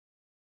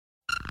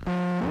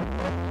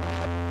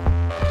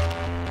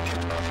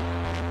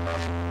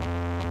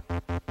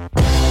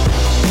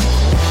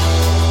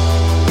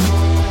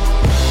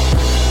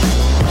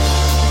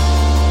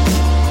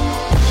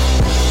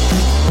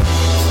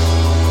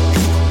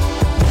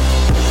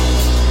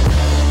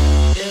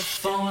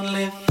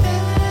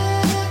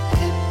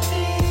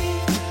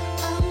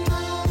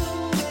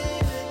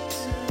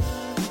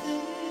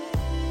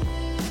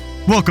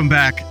Welcome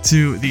back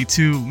to the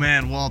Two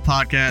Man Wall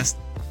podcast.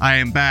 I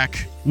am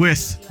back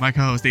with my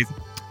co-host Ethan.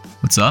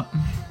 What's up?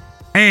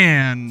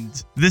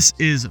 And this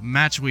is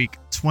match week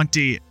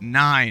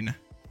 29.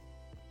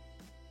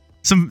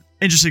 Some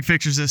interesting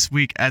fixtures this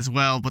week as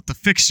well, but the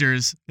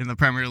fixtures in the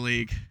Premier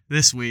League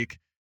this week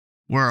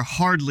were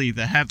hardly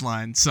the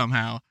headline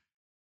somehow.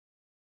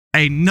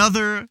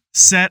 Another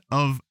set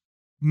of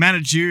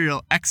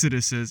managerial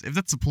exoduses, if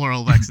that's the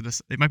plural of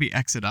exodus. It might be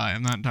exodi,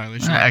 I'm not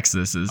entirely sure.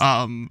 Exoduses.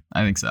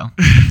 I think so.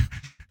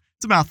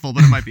 It's a mouthful,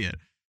 but it might be it.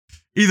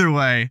 Either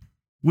way,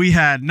 we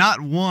had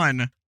not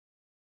one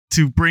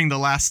to bring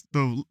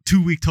the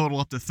 2 week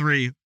total up to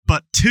 3,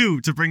 but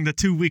 2 to bring the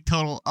 2 week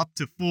total up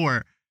to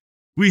 4.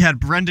 We had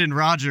Brendan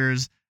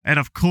Rodgers, and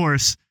of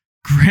course,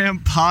 Graham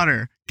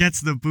Potter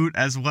gets the boot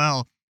as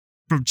well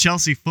from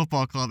Chelsea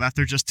Football Club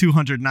after just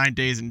 209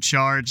 days in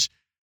charge.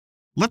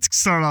 Let's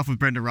start off with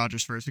Brendan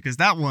Rodgers first, because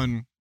that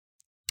one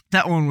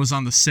was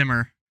on the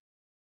simmer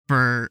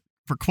for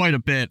quite a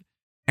bit,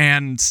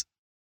 and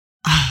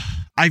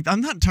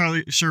I'm not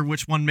entirely sure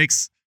which one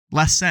makes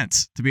less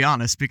sense, to be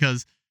honest,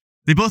 because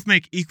they both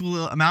make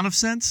equal amount of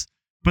sense,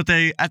 but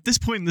they, at this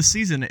point in the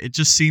season, it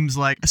just seems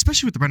like,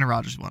 especially with the Brendan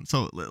Rodgers one,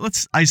 so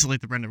let's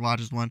isolate the Brendan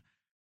Rodgers one,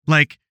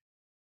 like,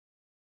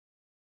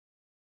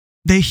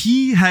 this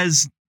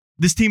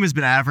team has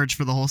been average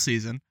for the whole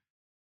season,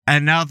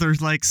 and now they're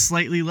like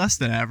slightly less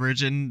than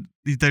average, and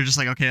they're just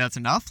like, okay, that's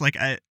enough. Like,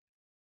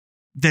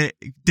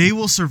 they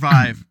will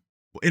survive.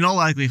 In all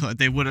likelihood,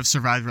 they would have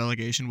survived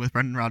relegation with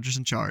Brendan Rodgers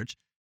in charge.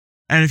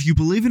 And if you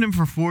believe in him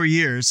for 4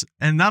 years,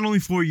 and not only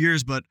 4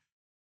 years, but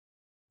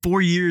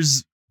 4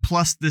 years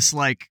plus this,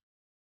 like,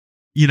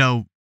 you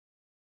know,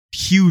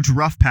 huge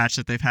rough patch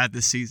that they've had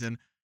this season,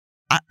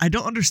 I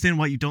don't understand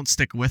why you don't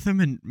stick with him.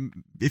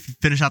 And if you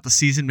finish out the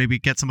season, maybe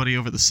get somebody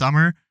over the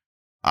summer.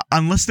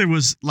 Unless there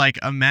was like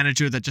a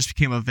manager that just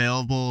became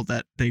available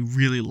that they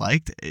really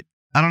liked.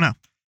 I don't know.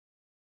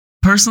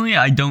 Personally,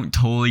 I don't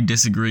totally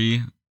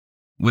disagree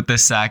with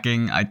this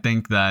sacking. I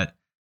think that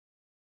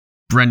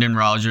Brendan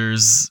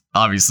Rodgers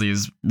obviously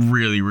is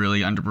really, really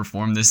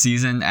underperformed this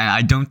season. And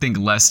I don't think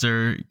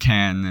Leicester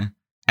can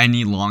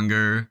any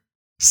longer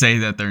say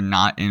that they're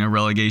not in a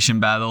relegation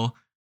battle.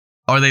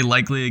 Are they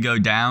likely to go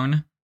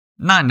down?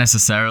 Not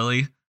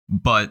necessarily,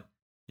 but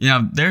you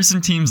know, there's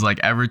some teams like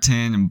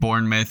Everton and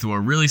Bournemouth who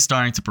are really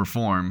starting to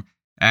perform,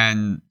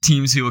 and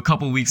teams who a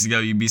couple weeks ago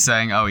you'd be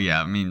saying, oh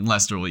yeah, I mean,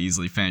 Leicester will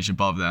easily finish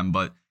above them,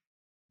 but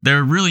there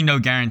are really no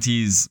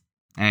guarantees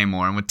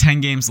anymore. And with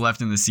 10 games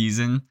left in the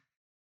season,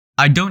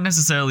 I don't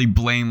necessarily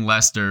blame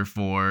Leicester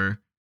for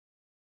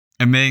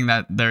admitting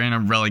that they're in a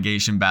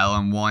relegation battle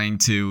and wanting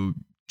to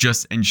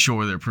just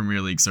ensure their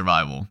Premier League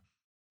survival.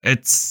 I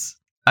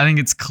think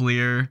it's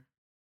clear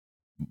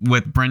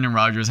with Brendan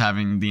Rodgers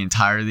having the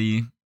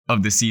entirety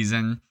of the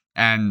season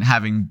and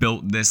having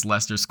built this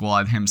Leicester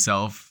squad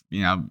himself,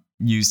 you know,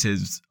 used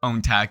his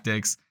own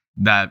tactics,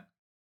 that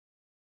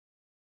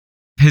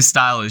his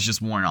style is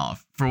just worn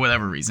off for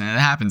whatever reason. And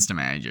it happens to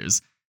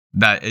managers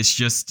that it's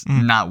just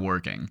not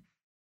working.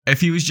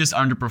 If he was just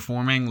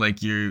underperforming,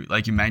 like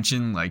you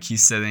mentioned, like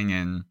he's sitting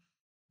in,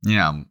 you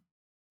know,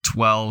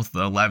 12th,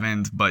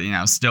 11th, but, you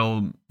know,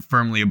 still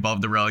firmly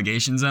above the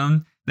relegation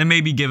zone, then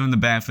maybe give him the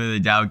benefit of the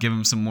doubt, give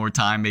him some more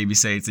time, maybe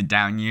say it's a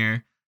down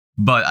year.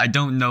 But I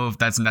don't know if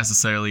that's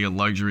necessarily a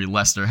luxury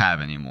Leicester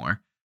have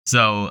anymore.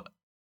 So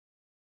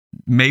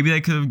maybe they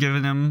could have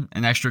given him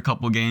an extra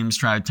couple games,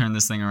 try to turn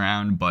this thing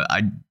around, but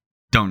I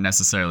don't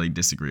necessarily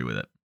disagree with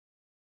it.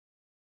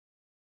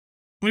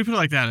 When you put it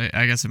like that,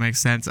 I guess it makes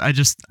sense.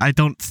 I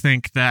don't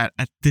think that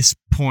at this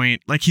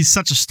point, like, he's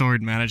such a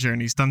storied manager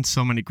and he's done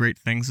so many great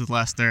things with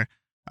Leicester.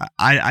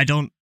 I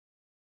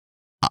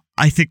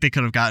think they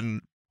could have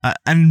gotten,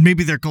 and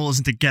maybe their goal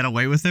isn't to get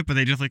away with it, but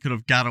they definitely could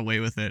have got away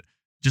with it,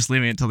 just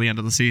leaving it until the end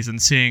of the season,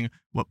 seeing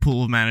what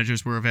pool of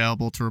managers were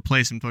available to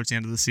replace him towards the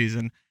end of the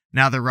season.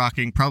 Now they're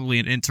rocking probably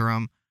an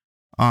interim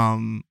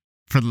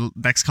for the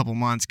next couple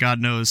months. God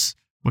knows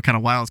what kind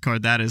of wild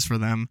card that is for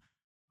them.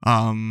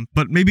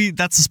 But maybe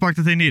that's the spark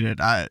that they needed.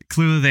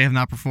 Clearly they have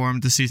not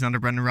performed this season under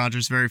Brendan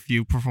Rodgers. Very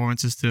few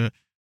performances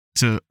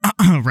to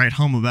write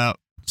home about.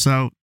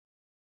 So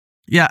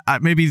yeah,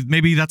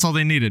 maybe that's all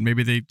they needed.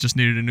 Maybe they just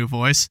needed a new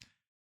voice.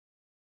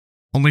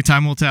 Only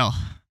time will tell.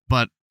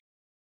 But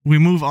we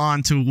move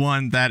on to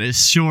one that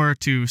is sure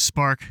to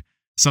spark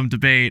some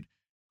debate.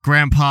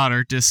 Graham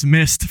Potter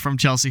dismissed from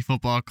Chelsea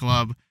Football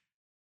Club.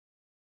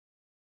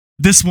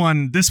 This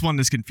one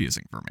is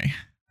confusing for me.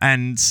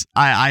 And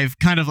I've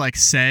kind of like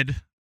said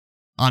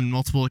on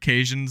multiple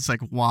occasions like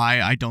why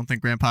I don't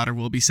think Graham Potter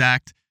will be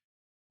sacked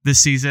this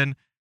season.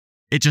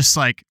 It just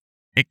like,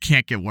 it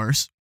can't get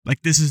worse.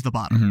 Like, this is the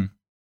bottom. Mm-hmm.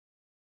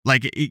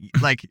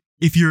 Like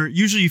if you're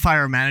usually you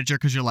fire a manager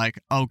because you're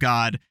like, oh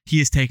God, he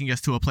is taking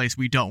us to a place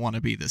we don't want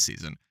to be this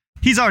season.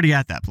 He's already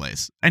at that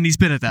place, and he's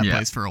been at that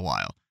place for a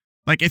while.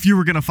 Like, if you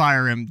were gonna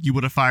fire him, you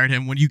would have fired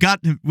him when he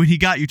got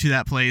you to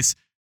that place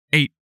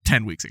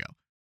 8-10 weeks ago.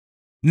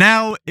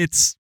 Now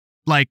it's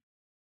like,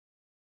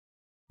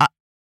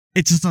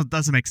 it just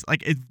doesn't make sense.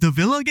 Like, the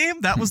Villa game,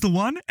 that was the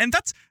one, and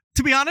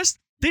to be honest,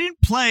 they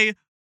didn't play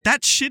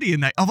that shitty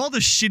in that. Of all the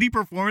shitty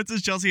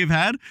performances Chelsea have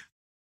had,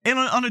 and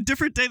on a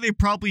different day, they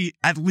probably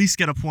at least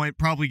get a point,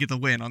 probably get the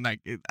win on that.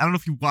 I don't know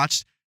if you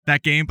watched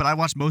that game, but I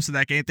watched most of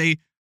that game.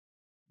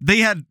 They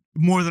had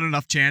more than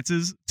enough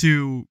chances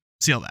to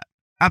seal that.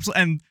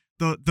 Absolutely. And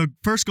the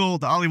first goal,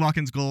 the Ollie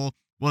Watkins goal,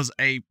 was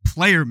a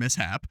player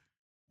mishap.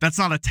 That's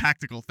not a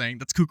tactical thing.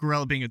 That's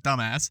Cucurella being a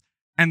dumbass.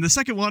 And the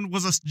second one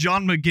was a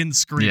John McGinn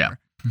screamer.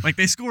 Yeah. Like,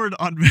 they scored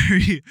on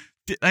very...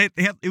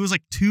 it was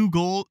like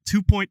 2.2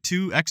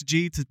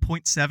 XG to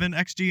 0.7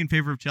 XG in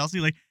favor of Chelsea.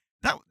 Like,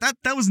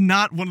 that was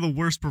not one of the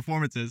worst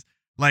performances.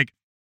 Like,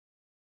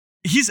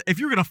 if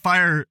you're gonna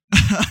fire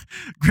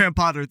Graham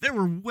Potter, there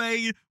were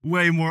way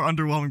more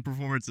underwhelming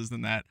performances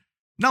than that.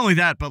 Not only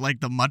that, but like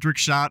the Mudryk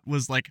shot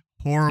was like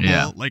horrible.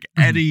 Yeah. Like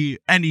any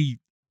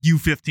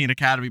U15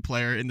 academy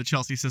player in the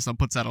Chelsea system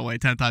puts that away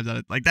 10 times out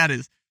of like that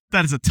is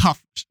a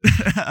tough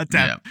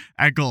attempt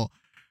at goal.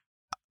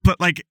 But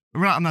like,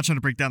 I'm not trying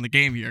to break down the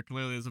game here.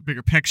 Clearly, there's a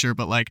bigger picture.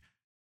 But like,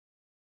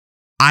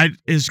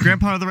 is Graham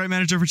Potter the right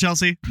manager for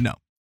Chelsea? No.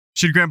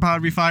 Should Graham Potter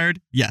be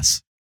fired?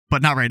 Yes,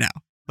 but not right now.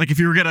 Like, if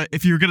you're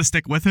gonna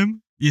stick with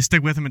him, you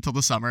stick with him until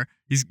the summer.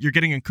 You're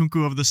getting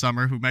Nkunku over the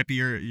summer, who might be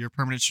your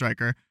permanent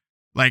striker.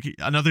 Like,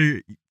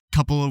 another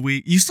couple of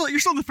weeks, you're still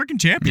in the freaking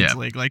Champions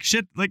League. Like,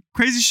 shit, like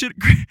crazier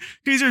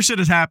shit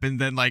has happened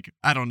than, like,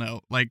 I don't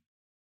know, like,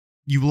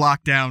 you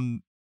lock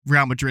down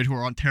Real Madrid, who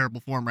are on terrible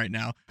form right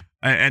now,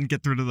 and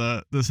get through to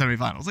the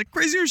semifinals. Like,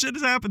 crazier shit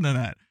has happened than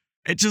that.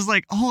 It just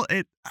like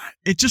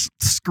it just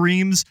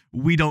screams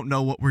we don't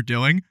know what we're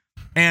doing.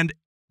 And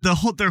their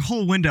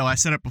whole window, I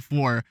said it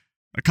before,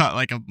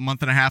 like a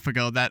month and a half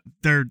ago, that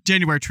their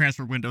January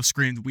transfer window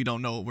screamed we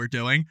don't know what we're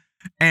doing.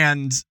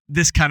 And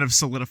this kind of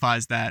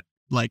solidifies that,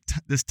 like,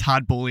 this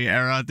Todd Boehly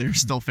era, they're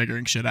still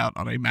figuring shit out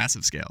on a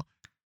massive scale.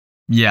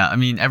 Yeah, I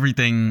mean,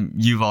 everything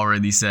you've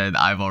already said,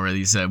 I've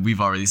already said, we've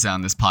already said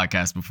on this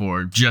podcast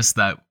before, just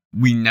that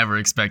we never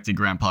expected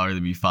Graham Potter to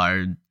be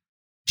fired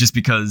just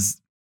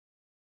because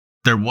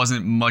there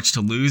wasn't much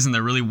to lose and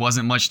there really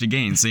wasn't much to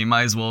gain. So you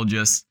might as well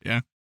just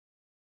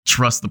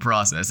trust the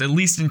process, at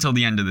least until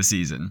the end of the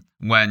season,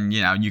 when,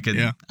 you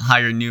could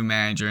hire a new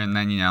manager and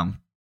then,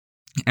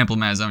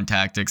 implement his own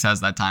tactics,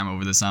 has that time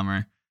over the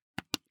summer.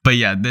 But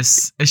yeah,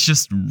 it's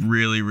just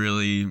really,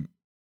 really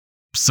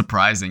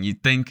surprising.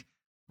 You'd think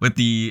with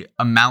the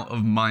amount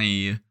of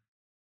money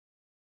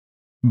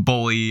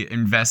Boehly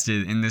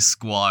invested in this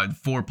squad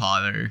for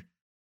Potter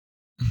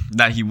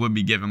that he would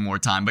be given more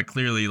time. But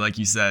clearly, like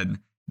you said,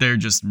 there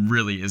just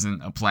really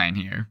isn't a plan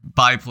here.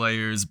 Buy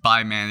players,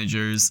 buy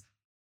managers,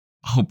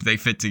 hope they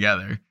fit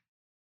together.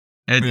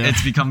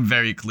 It's become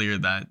very clear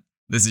that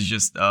this is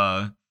just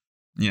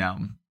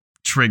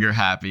trigger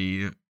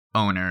happy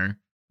owner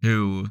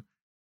who,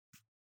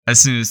 as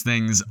soon as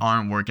things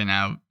aren't working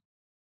out,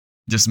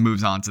 just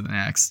moves on to the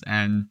next.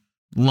 And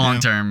long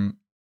term,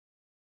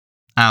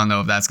 I don't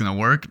know if that's going to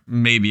work.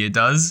 Maybe it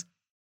does.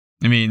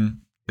 I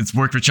mean, it's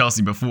worked for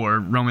Chelsea before.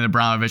 Roman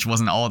Abramovich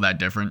wasn't all that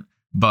different,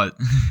 but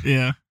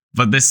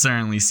but this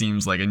certainly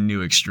seems like a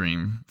new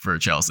extreme for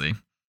Chelsea.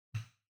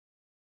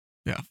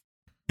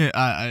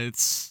 I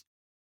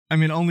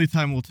mean, only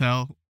time will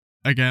tell,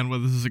 again,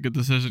 whether this is a good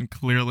decision.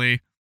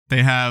 Clearly,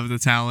 they have the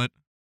talent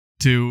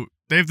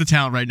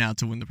right now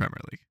to win the Premier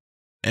League.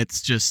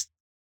 It's just,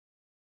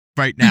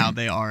 right now,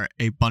 they are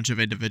a bunch of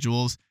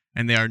individuals,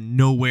 and they are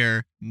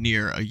nowhere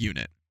near a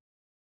unit.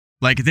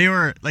 Like, they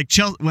were, like,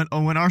 Chelsea,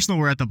 when Arsenal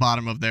were at the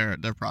bottom of their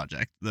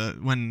project,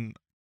 when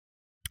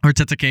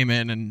Arteta came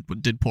in and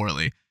did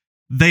poorly,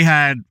 they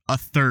had a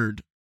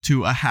third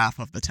to a half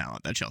of the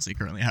talent that Chelsea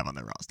currently have on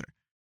their roster.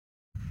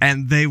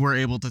 And they were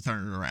able to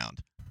turn it around.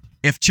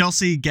 If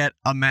Chelsea get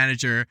a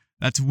manager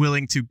that's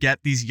willing to get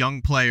these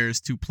young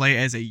players to play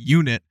as a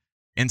unit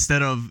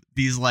instead of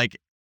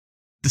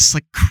this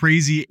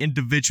crazy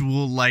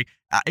individual, like,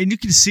 and you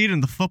can see it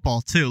in the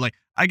football too. Like,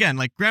 again,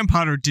 like, Graham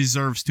Potter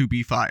deserves to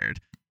be fired,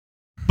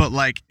 but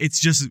like, it's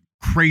just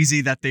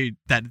crazy that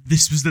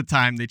this was the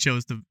time they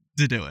chose to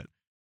do it.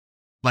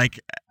 Like,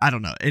 I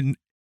don't know. And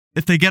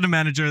if they get a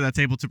manager that's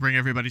able to bring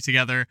everybody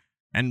together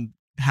and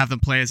have them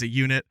play as a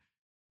unit,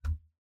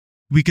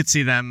 we could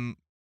see them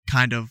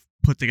kind of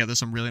put together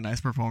some really nice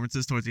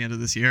performances towards the end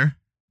of this year.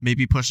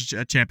 Maybe push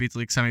a Champions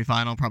League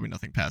semifinal. Probably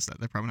nothing past that.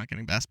 They're probably not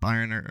getting past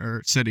Bayern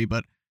or City.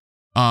 But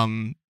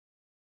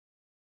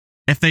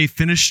if they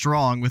finish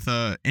strong with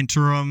a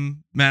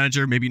interim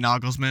manager, maybe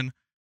Nagelsmann,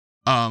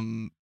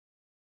 and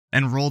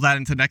roll that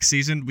into next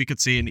season, we could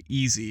see an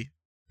easy,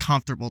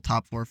 comfortable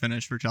top 4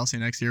 finish for Chelsea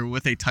next year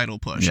with a title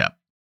push. Yeah.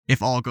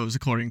 If all goes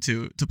according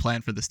to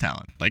plan for this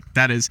talent. Like,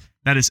 that is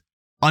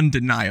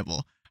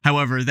undeniable.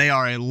 However, they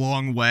are a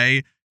long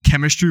way,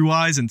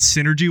 chemistry-wise and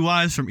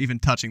synergy-wise, from even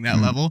touching that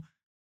level.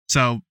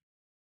 So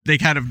they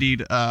kind of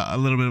need a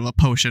little bit of a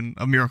potion,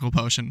 a miracle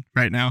potion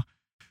right now.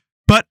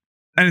 But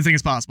anything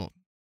is possible.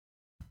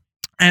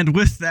 And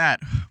with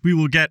that, we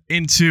will get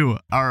into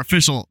our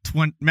official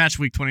Match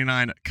Week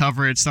 29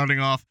 coverage,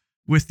 starting off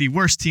with the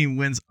Worst Team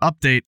Wins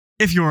update.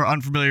 If you're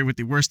unfamiliar with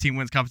the Worst Team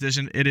Wins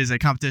competition, it is a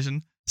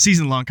competition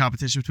season-long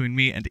competition between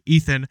me and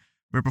Ethan,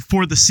 where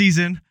before the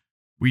season,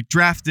 we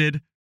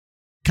drafted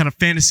kind of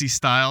fantasy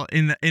style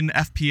in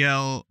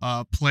FPL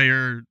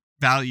player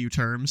value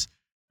terms,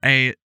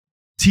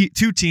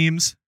 two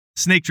teams,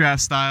 snake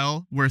draft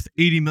style, worth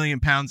 80 million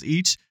pounds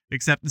each,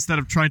 except instead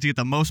of trying to get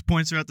the most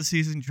points throughout the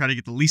season, you try to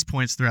get the least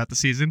points throughout the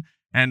season,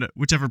 and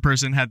whichever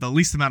person had the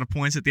least amount of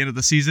points at the end of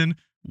the season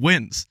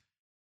wins.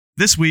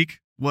 This week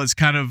was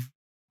kind of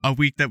a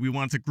week that we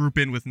wanted to group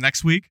in with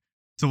next week,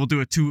 so we'll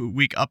do a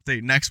 2-week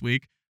update next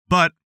week,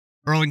 but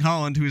Erling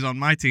Haaland, who's on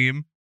my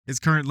team, is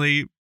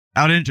currently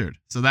out injured,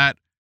 so that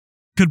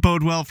could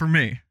bode well for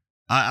me.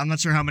 I'm not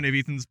sure how many of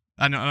Ethan's.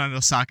 I know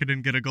Saka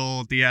didn't get a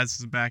goal. Diaz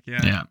isn't back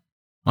yet. Yeah.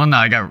 Well,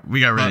 no, we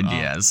got rid of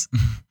Diaz.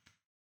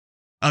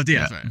 Oh,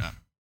 Diaz, right. Yeah.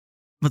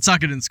 But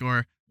Saka didn't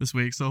score this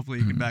week, so hopefully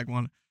he can bag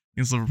one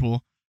against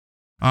Liverpool.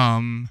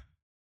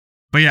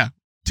 But yeah,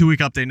 2-week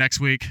update next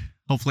week.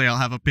 Hopefully I'll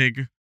have a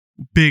big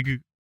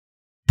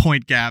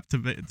point gap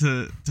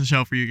to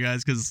show for you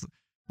guys, because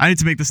I need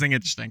to make this thing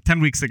interesting. 10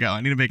 weeks to go.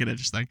 I need to make it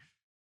interesting.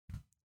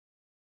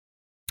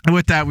 And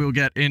with that, we will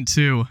get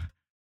into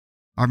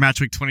our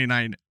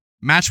MW29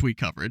 match week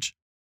coverage,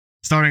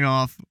 starting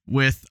off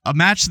with a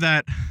match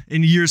that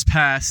in years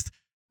past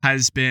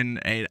has been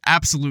an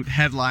absolute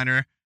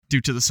headliner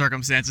due to the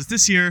circumstances.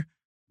 This year,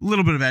 a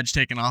little bit of edge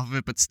taken off of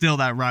it, but still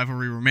that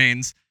rivalry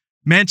remains.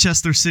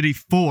 Manchester City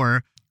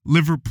 4,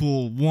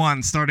 Liverpool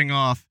 1, starting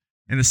off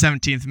in the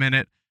 17th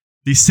minute.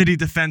 The City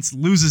defense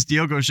loses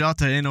Diogo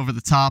Jota in over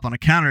the top on a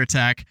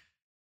counterattack,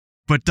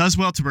 but does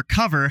well to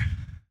recover.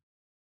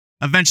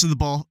 Eventually the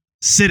ball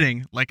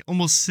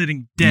almost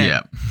sitting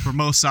dead for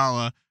Mo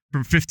Salah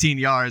from 15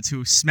 yards,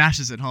 who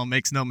smashes it home,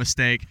 makes no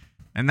mistake,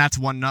 and that's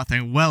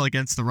 1-0, well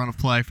against the run of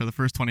play for the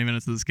first 20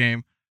 minutes of this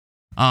game.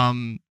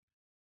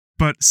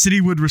 But City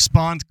would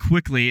respond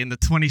quickly in the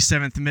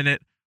 27th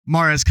minute.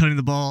 Mahrez cutting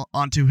the ball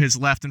onto his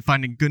left and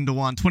finding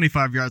Gundogan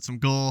 25 yards from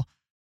goal.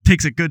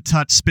 Takes a good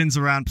touch, spins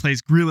around,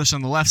 plays Grealish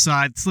on the left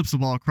side, slips the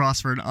ball across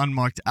for an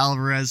unmarked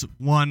Alvarez.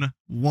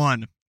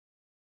 1-1.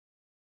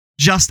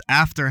 Just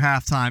after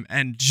halftime,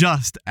 in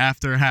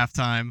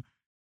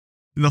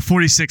the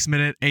 46th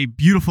minute, a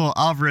beautiful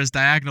Alvarez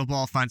diagonal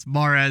ball finds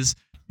Mahrez.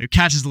 It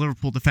catches the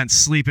Liverpool defense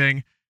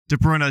sleeping. De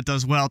Bruyne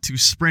does well to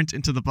sprint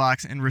into the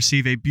box and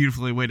receive a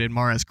beautifully weighted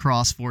Mahrez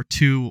cross for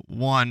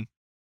 2-1.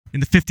 In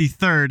the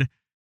 53rd,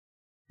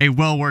 a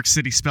well-worked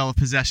City spell of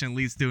possession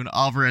leads to an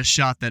Alvarez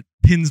shot that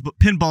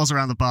pinballs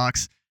around the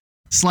box,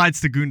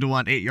 slides to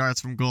Gundogan 8 yards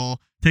from goal,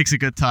 takes a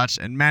good touch,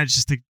 and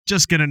manages to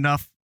just get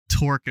enough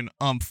torque and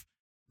oomph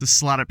to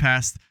slot it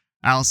past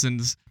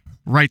Alisson's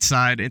right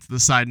side into the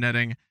side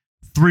netting.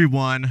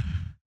 3-1,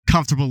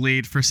 comfortable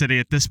lead for City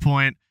at this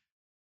point.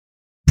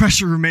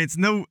 Pressure remains.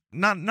 Not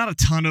a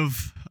ton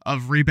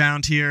of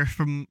rebound here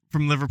from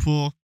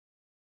Liverpool,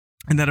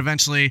 and then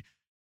eventually,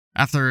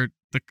 after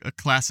a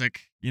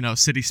classic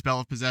City spell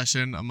of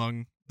possession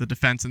among the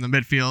defense and the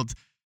midfield,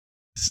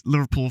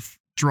 Liverpool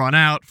drawn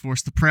out,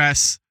 forced to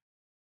press.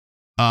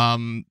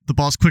 The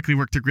ball's quickly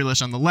worked to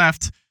Grealish on the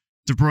left.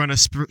 De Bruyne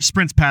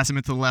sprints past him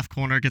into the left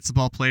corner, gets the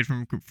ball played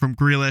from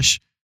Grealish.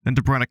 Then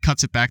De Bruyne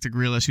cuts it back to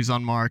Grealish, who's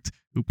unmarked,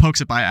 who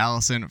pokes it by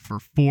Alisson for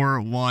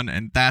 4-1,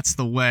 and that's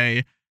the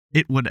way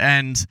it would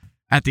end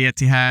at the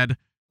Etihad.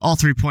 All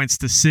 3 points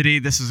to City.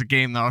 This was a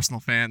game that Arsenal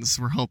fans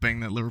were hoping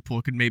that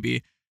Liverpool could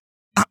maybe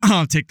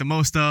take the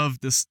most of.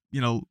 This,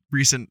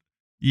 recent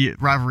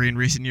rivalry in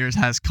recent years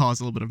has caused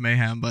a little bit of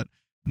mayhem, but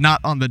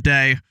not on the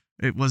day.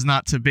 It was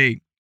not to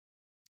be.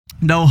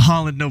 No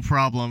Haaland, no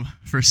problem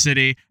for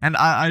City. And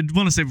I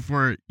want to say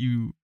before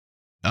you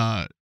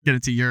get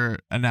into your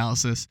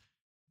analysis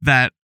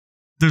that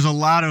there's a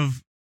lot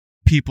of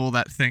people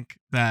that think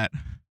that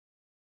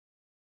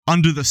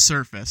under the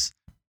surface,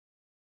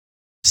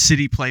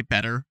 City play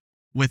better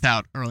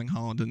without Erling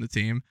Haaland in the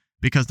team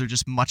because they're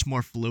just much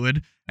more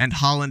fluid. And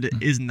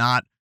Haaland is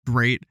not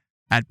great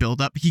at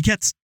build-up. He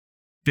gets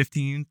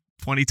 15,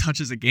 20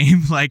 touches a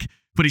game,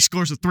 but he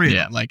scores with 3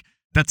 of them.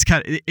 That's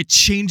it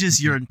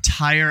changes your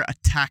entire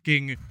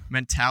attacking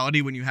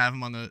mentality when you have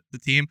him on the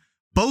team.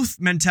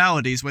 Both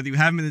mentalities, whether you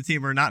have him in the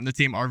team or not in the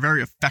team, are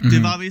very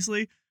effective,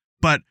 obviously,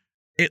 but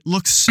it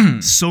looks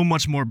so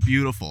much more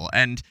beautiful.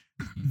 And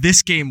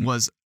this game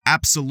was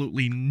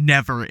absolutely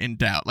never in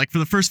doubt. For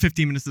the first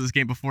 15 minutes of this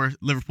game before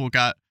Liverpool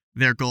got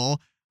their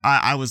goal,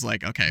 I was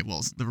like, okay,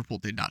 well, Liverpool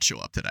did not show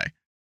up today.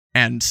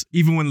 And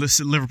even when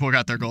Liverpool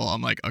got their goal,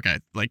 I'm like, okay,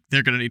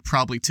 they're going to need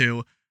probably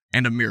 2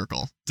 and a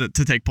miracle to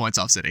take points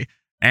off City.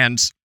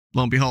 And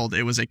lo and behold,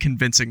 it was a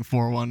convincing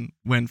 4-1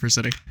 win for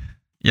City.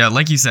 Yeah,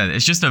 like you said,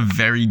 it's just a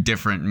very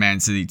different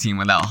Man City team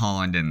without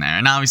Haaland in there.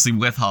 And obviously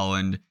with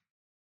Haaland,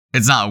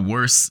 it's not a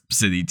worse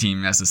City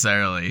team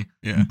necessarily.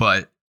 Yeah.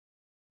 But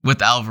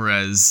with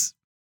Alvarez,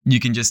 you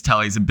can just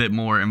tell he's a bit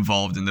more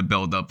involved in the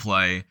build-up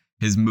play.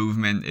 His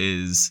movement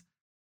is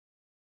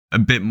a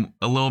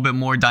little bit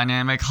more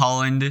dynamic.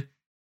 Haaland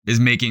is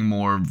making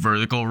more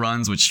vertical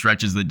runs, which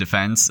stretches the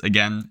defense.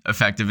 Again,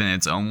 effective in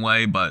its own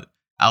way, but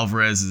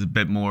Alvarez is a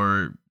bit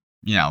more,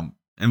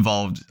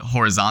 involved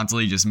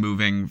horizontally, just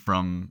moving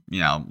from,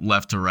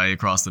 left to right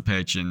across the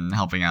pitch and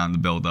helping out in the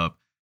build-up.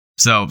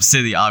 So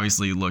City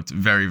obviously looked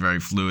very, very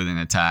fluid in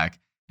attack,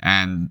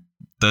 and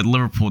the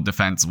Liverpool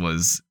defense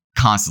was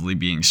constantly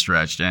being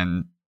stretched.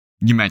 And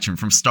you mentioned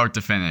from start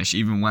to finish,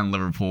 even when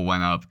Liverpool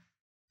went up,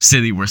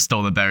 City were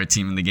still the better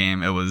team in the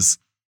game. It was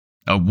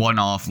a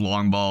one-off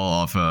long ball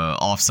off a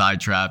offside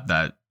trap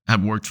that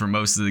had worked for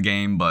most of the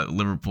game, but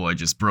Liverpool had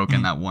just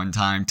broken that one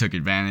time, took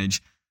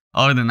advantage.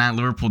 Other than that,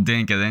 Liverpool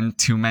didn't get in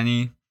too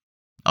many.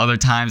 Other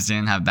times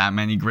didn't have that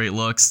many great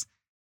looks.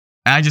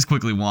 And I just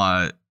quickly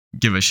want to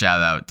give a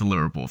shout out to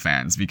Liverpool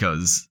fans,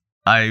 because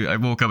I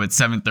woke up at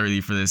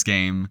 7:30 for this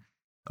game.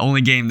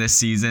 Only game this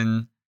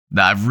season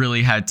that I've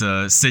really had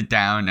to sit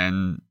down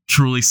and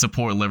truly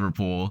support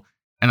Liverpool,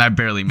 and I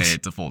barely made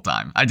it to full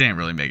time. I didn't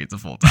really make it to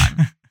full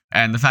time.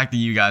 And the fact that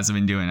you guys have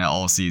been doing it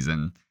all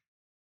season,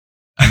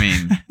 I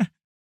mean,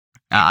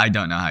 I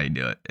don't know how you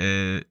do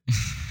it.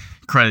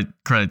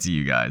 Credit to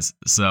you guys.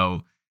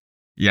 So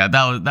yeah,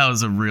 that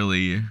was a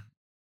really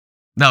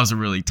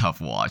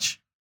tough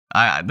watch.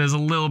 There's a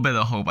little bit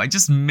of hope. I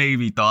just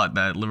maybe thought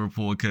that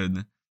Liverpool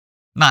could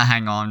not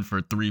hang on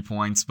for 3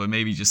 points, but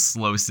maybe just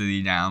slow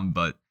City down.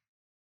 But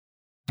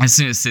as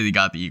soon as City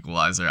got the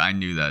equalizer, I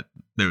knew that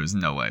there was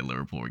no way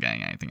Liverpool were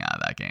getting anything out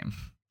of that game.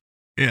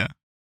 Yeah.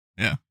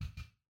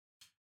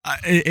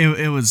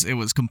 It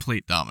was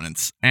complete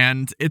dominance,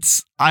 and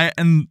I'll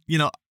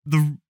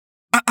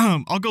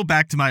go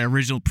back to my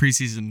original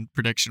preseason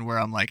prediction where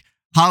I'm like,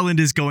 Haaland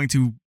is going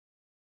to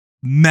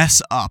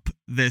mess up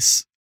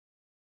this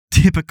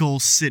typical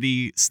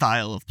City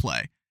style of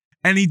play,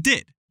 and he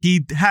did.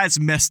 He has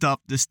messed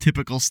up this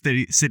typical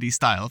City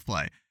style of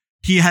play.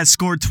 He has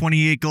scored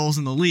 28 goals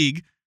in the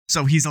league,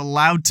 so he's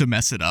allowed to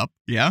mess it up,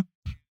 yeah?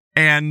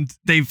 And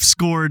they've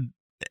scored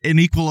an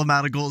equal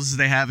amount of goals as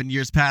they have in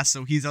years past,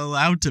 so he's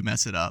allowed to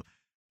mess it up.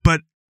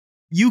 But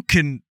you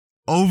can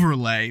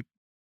overlay,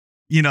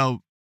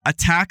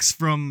 attacks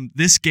from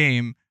this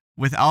game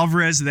with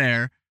Alvarez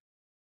there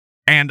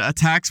and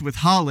attacks with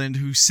Haaland,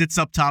 who sits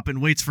up top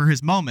and waits for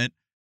his moment,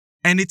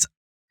 and it's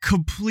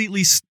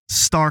completely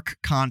stark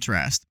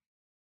contrast.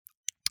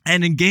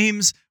 And in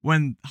games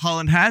when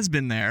Haaland has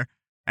been there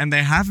and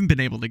they haven't been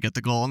able to get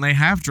the goal and they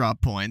have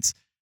dropped points,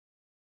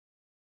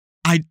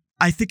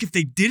 I think if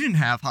they didn't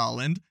have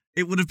Haaland,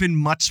 it would have been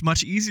much,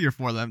 much easier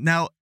for them.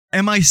 Now,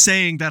 am I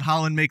saying that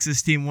Haaland makes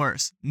this team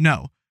worse?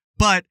 No.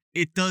 But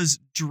it does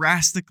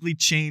drastically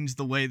change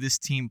the way this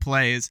team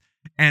plays,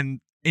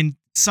 and in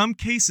some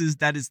cases,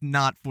 that is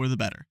not for the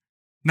better.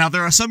 Now,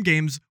 there are some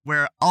games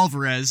where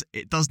Alvarez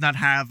does not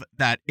have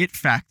that it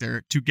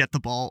factor to get the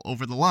ball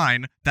over the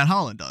line that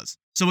Haaland does.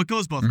 So it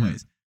goes both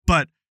ways.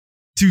 But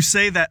to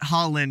say that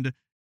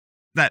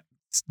that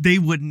they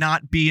would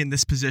not be in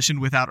this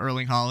position without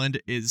Erling Haaland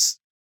is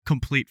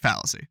complete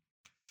fallacy.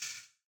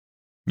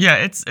 Yeah,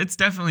 it's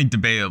definitely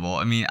debatable.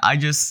 I mean,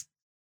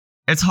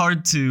 it's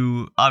hard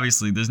to,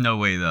 obviously, there's no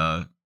way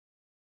to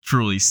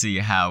truly see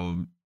how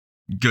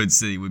good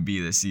City would be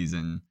this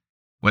season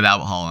without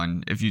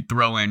Haaland. If you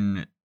throw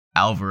in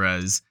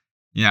Alvarez,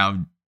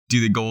 do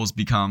the goals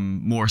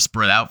become more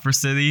spread out for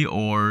City,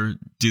 or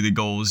do the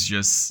goals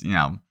just,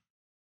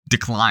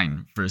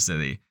 decline for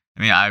City?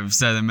 I mean, I've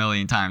said a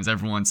million times,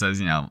 everyone says,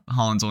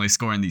 Haaland's only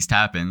scoring these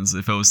tap-ins.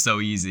 If it was so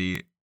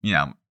easy,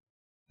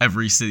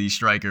 every City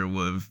striker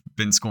would have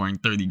been scoring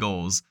 30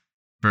 goals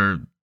for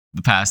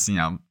the past,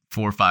 4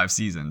 or 5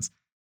 seasons.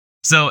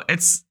 So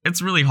it's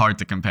really hard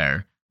to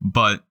compare.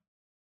 But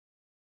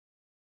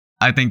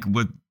I think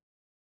with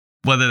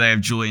whether they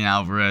have Julian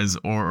Alvarez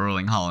or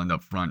Erling Haaland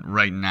up front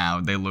right now,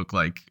 they look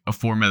like a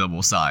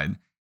formidable side.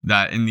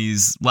 That in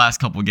these last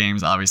couple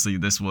games, obviously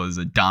this was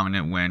a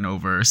dominant win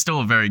over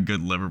still a very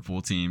good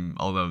Liverpool team,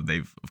 although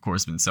they've, of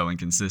course, been so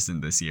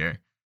inconsistent this year.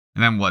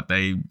 And then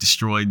they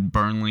destroyed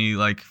Burnley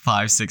like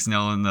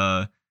 5-6-0 in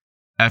the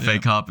FA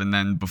Cup, and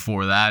then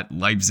before that,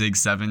 Leipzig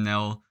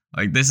 7-0.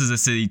 Like, this is a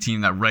City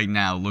team that right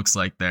now looks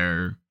like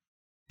they're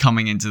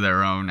coming into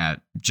their own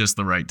at just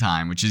the right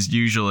time, which is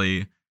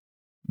usually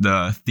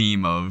the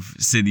theme of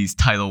City's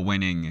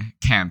title-winning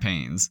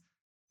campaigns.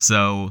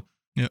 So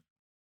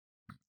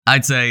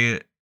I'd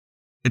say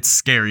it's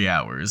scary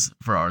hours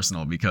for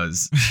Arsenal,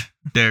 because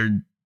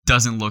there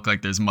doesn't look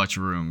like there's much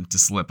room to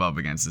slip up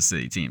against the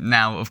City team.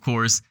 Now, of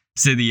course,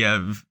 City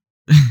have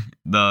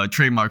the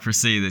trademark for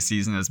City this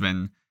season has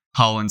been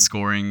Haaland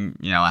scoring,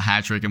 a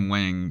hat-trick and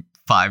winning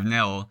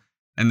 5-0,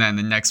 and then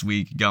the next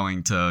week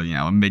going to,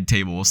 a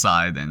mid-table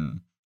side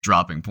and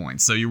dropping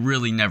points. So you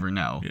really never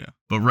know. Yeah.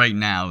 But right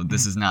now,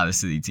 this is not a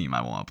City team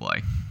I want to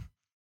play.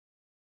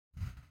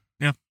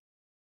 Yeah.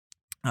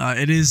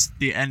 It is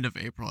the end of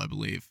April, I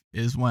believe,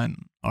 is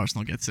when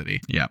Arsenal gets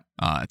City. Yeah.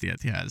 At the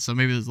Etihad. So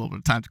maybe there's a little bit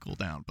of time to cool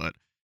down. But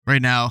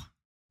right now,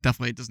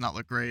 definitely does not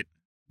look great.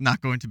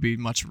 Not going to be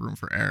much room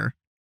for error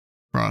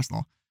for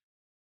Arsenal.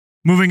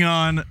 Moving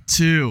on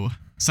to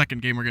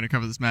second game we're going to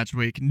cover this match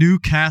week.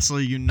 Newcastle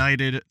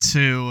United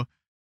 2,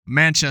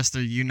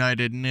 Manchester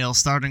United 0.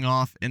 Starting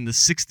off in the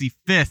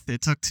 65th.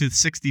 It took to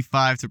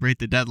 65 to break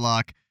the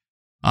deadlock.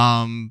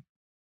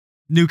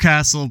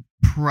 Newcastle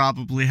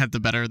probably had the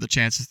better of the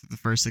chances through the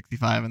first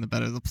 65 and the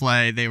better of the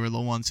play. They were the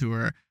ones who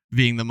were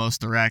being the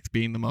most direct,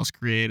 being the most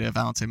creative.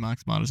 I don't say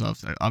Max Mott is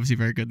obviously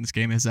very good in this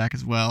game, Isaac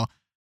as well.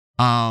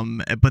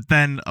 But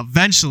then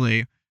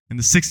eventually, in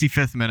the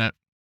 65th minute,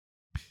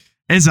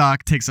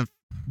 Isaac takes a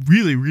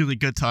really, really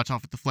good touch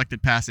off a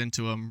deflected pass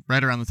into him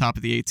right around the top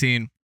of the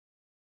 18.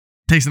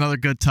 Takes another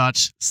good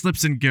touch,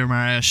 slips in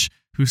Guimaraes,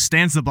 who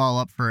stands the ball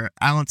up for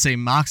Alance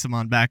Maxim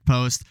on back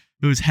post,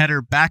 whose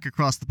header back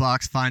across the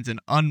box finds an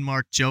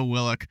unmarked Joe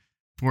Willock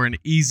for an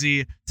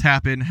easy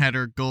tap-in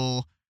header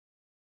goal.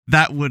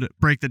 That would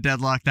break the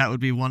deadlock. That would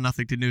be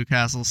 1-0 to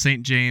Newcastle.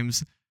 St.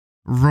 James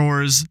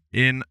roars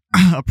in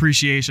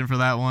appreciation for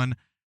that one.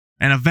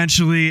 And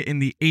eventually, in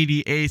the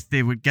 88th,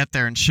 they would get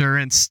their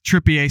insurance.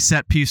 Trippier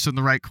set piece from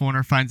the right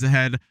corner finds the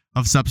head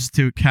of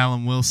substitute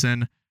Callum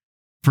Wilson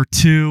for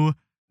 2.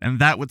 And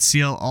that would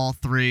seal all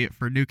 3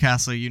 for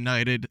Newcastle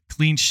United.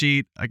 Clean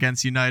sheet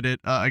against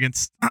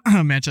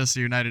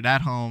Manchester United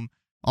at home.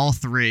 All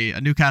 3.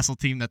 A Newcastle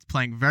team that's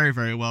playing very,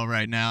 very well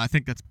right now. I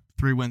think that's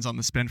 3 wins on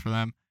the spin for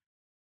them.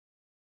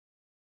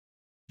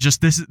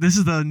 Just this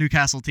is the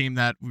Newcastle team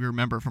that we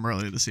remember from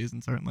earlier this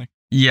season, certainly.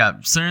 Yeah,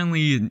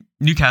 certainly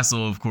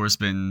Newcastle, of course,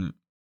 been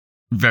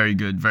very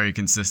good, very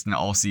consistent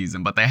all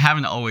season, but they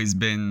haven't always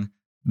been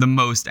the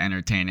most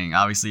entertaining.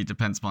 Obviously, it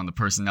depends upon the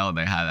personnel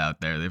they had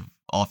out there. They've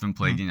often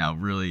played,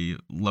 really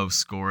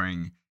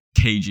low-scoring,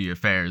 cagey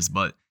affairs,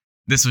 but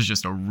this was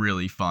just a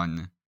really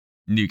fun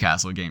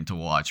Newcastle game to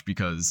watch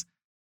because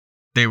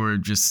they were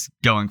just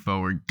going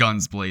forward,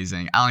 guns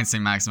blazing. Alain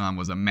Saint-Maximin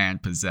was a man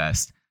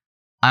possessed.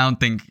 I don't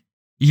think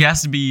he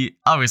has to be,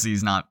 obviously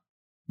he's not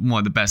one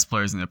of the best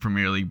players in the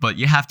Premier League, but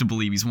you have to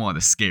believe he's one of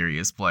the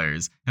scariest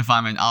players. If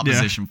I'm an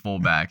opposition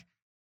fullback,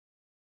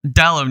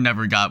 Dallo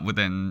never got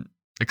within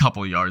a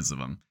couple yards of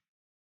him.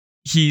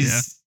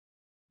 He's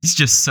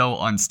just so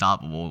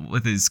unstoppable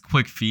with his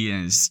quick feet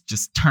and his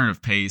just turn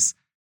of pace.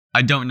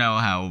 I don't know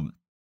how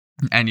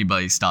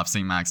anybody stops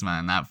St. Maximin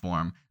in that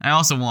form. And I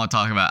also want to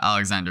talk about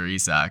Alexander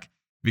Isak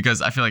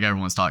because I feel like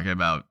everyone's talking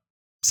about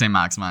St.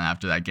 Maximin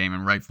after that game,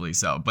 and rightfully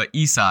so. But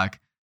Isak,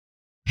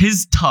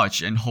 his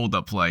touch and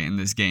hold-up play in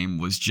this game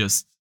was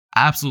just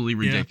absolutely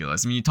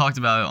ridiculous. I mean, you talked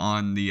about it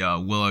on the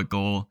Willock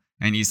goal,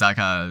 and Isak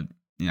had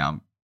a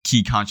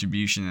key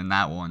contribution in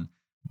that one.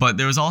 But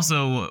there was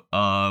also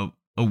a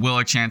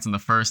Willock chance in the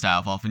first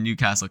half off a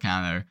Newcastle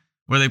counter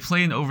where they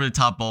played an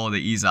over-the-top ball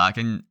to Isak,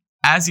 and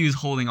as he was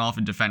holding off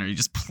a defender, he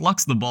just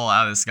plucks the ball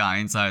out of the sky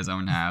inside his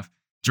own half,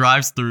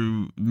 drives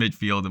through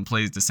midfield, and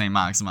plays to St.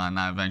 Maximin, and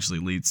that eventually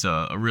leads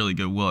to a really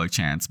good Willock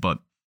chance. But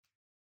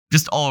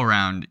just all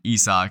around,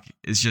 Isak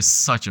is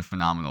just such a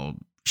phenomenal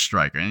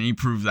striker. And he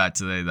proved that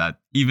today, that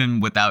even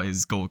without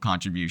his goal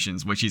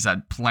contributions, which he's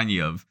had plenty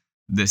of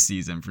this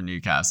season for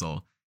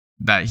Newcastle,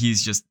 that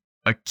he's just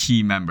a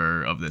key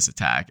member of this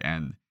attack.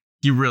 And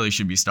he really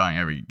should be starting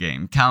every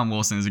game. Callum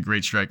Wilson is a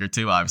great striker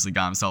too, obviously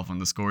got himself on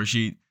the score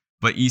sheet.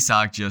 But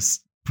Isak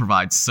just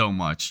provides so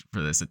much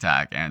for this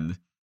attack. And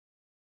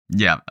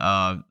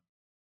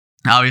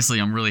obviously,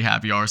 I'm really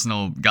happy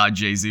Arsenal got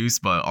Jesus,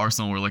 but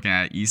Arsenal were looking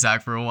at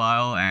Isak for a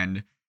while,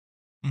 and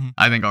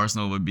I think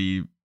Arsenal would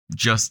be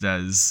just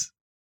as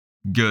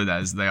good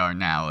as they are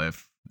now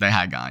if they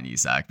had gotten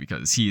Isak,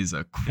 because he is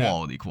a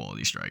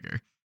quality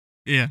striker.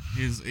 Yeah,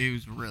 he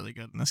was really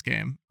good in this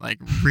game. Like,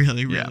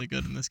 really, really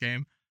good in this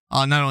game.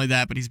 Not only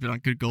that, but he's been on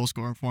good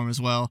goal-scoring form as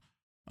well.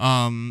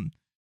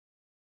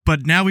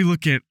 But now we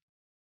look at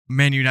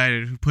Man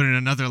United, who put in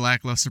another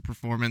lackluster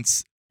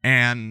performance,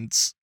 and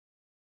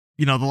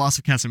the loss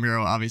of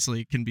Casemiro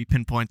obviously can be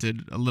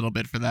pinpointed a little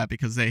bit for that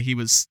because he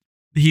was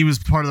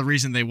part of the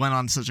reason they went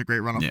on such a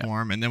great run of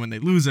form. And then when they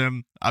lose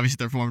him, obviously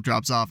their form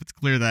drops off. It's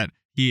clear that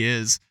he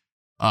is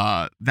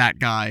that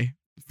guy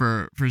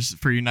for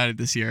United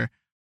this year.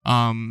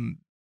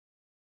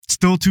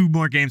 Still 2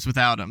 more games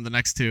without him. The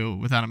next 2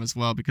 without him as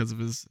well because of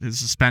his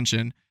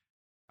suspension.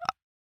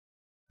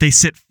 They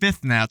sit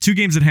 5th now, 2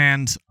 games at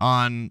hand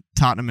on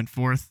Tottenham in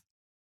 4th,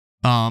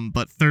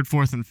 but 3rd,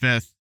 4th, and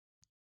 5th.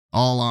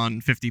 All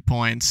on 50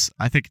 points.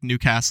 I think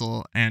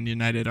Newcastle and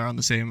United are on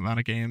the same amount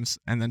of games,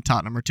 and then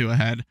Tottenham are 2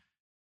 ahead.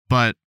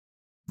 But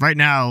right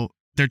now,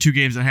 their 2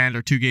 games at hand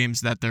are 2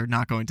 games that they're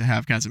not going to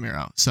have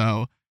Casemiro.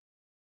 So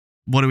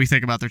what do we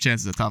think about their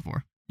chances at top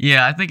 4?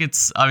 Yeah, I think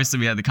it's obviously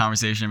we had the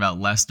conversation about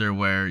Leicester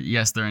where,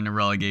 yes, they're in the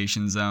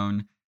relegation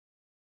zone,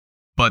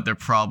 but they're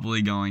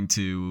probably going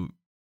to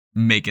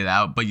make it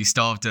out. But you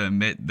still have to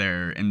admit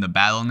they're in the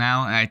battle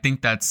now. And I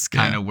think that's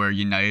kind of where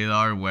United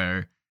are,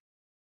 where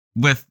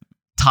with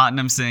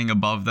Tottenham sitting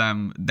above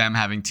them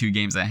having 2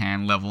 games at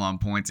hand, level on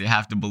points, you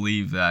have to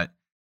believe that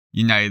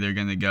United are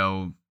going to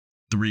go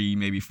 3,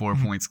 maybe 4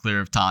 points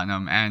clear of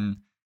Tottenham. And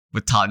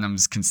with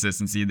Tottenham's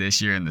consistency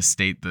this year and the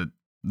state that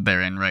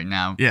they're in right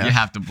now, you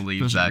have to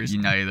believe that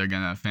United are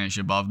going to finish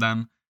above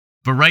them.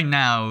 But right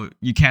now,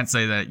 you can't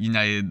say that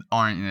United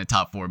aren't in the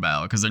top 4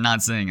 battle because they're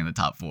not sitting in the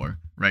top 4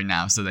 right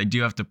now. So they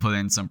do have to put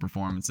in some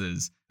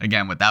performances,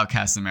 again, without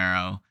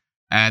Casemiro.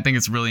 And I think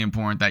it's really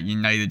important that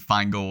United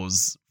find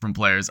goals from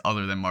players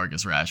other than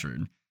Marcus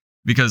Rashford.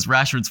 because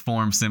Rashford's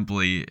form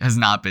simply has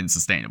not been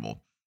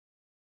sustainable.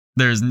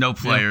 There's no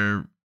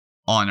player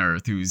on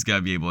earth who's going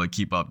to be able to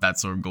keep up that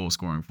sort of goal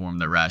scoring form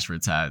that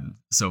Rashford's had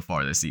so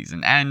far this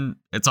season. And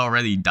it's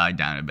already died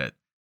down a bit.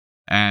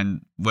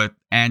 And with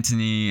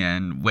Antony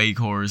and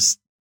Wakehorse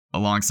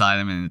alongside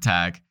him in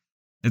attack,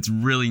 it's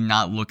really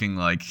not looking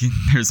like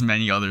there's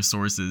many other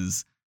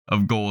sources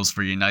of goals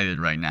for United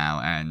right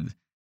now. And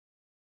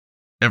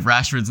if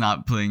Rashford's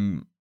not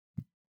putting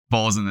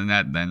balls in the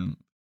net, then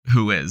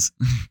who is?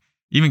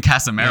 Even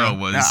Casemiro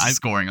was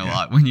scoring a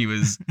lot when he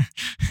was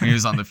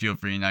on the field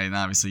for United. And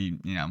obviously,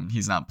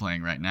 he's not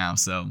playing right now.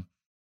 So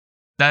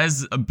that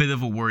is a bit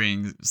of a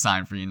worrying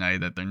sign for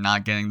United that they're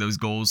not getting those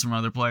goals from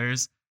other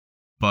players.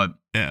 But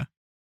yeah,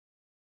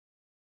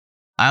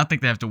 I don't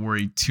think they have to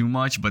worry too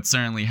much, but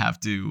certainly have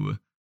to,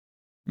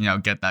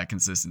 get that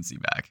consistency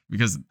back,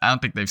 because I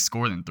don't think they've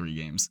scored in 3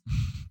 games.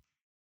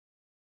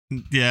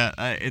 Yeah,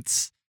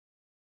 it's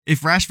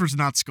if Rashford's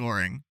not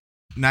scoring,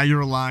 now you're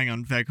relying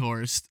on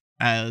Weghorst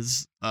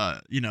as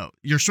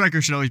your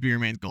striker should always be your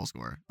main goal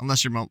scorer,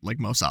 unless you're like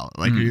Mo Salah.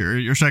 Like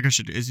your striker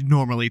is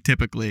normally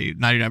typically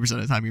 99%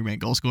 of the time your main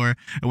goal scorer,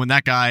 and when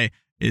that guy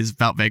is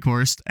Wout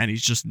Weghorst and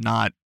he's just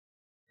not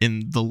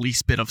in the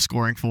least bit of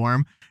scoring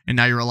form, and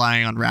now you're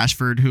relying on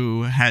Rashford,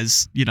 who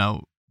has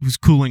who's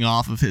cooling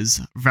off of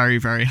his very,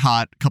 very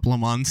hot couple of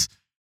months.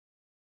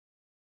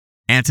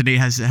 Antony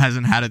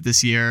hasn't had it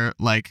this year.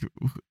 Like,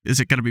 is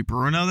it going to be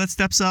Bruno that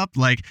steps up?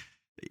 Like,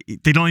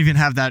 they don't even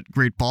have that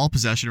great ball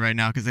possession right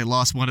now because they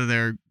lost one of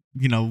their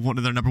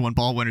number one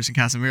ball winners in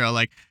Casemiro.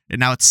 Like, and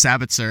now it's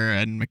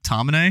Sabitzer and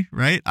McTominay,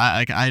 right?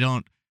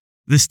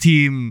 This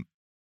team,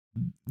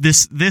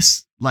 this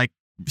like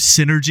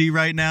synergy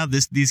right now.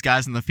 These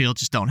guys in the field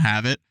just don't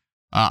have it.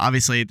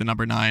 Obviously, the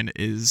number 9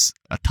 is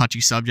a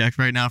touchy subject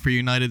right now for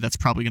United. That's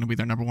probably going to be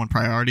their number 1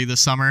 priority this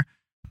summer.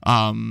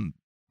 I'm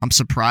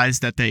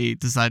surprised that they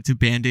decided to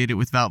band-aid it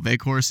with Wout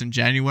Weghorst in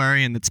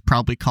January, and it's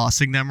probably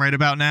costing them right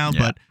about now.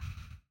 Yeah.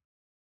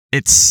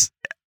 But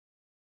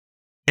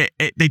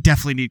they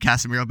definitely need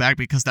Casemiro back,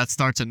 because that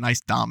starts a nice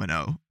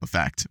domino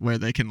effect where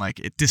they can, like,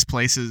 it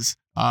displaces.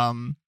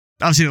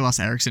 Obviously, they lost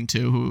Eriksen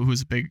too, who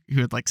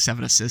had like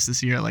 7 assists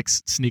this year, like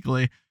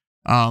sneakily.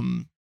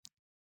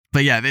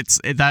 But yeah,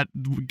 that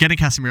getting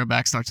Casemiro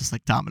back starts this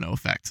like domino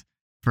effect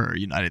for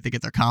United. They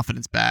get their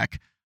confidence back.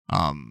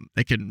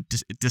 They can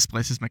it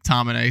displaces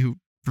McTominay, who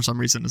for some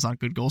reason is on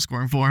good goal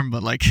scoring form,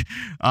 but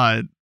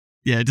it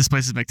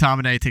displaces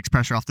McTominay, takes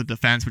pressure off the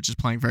defense, which is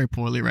playing very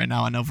poorly right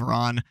now. I know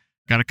Varane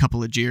got a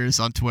couple of jeers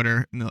on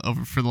Twitter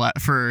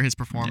for his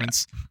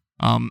performance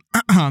on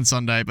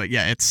Sunday, but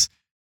yeah,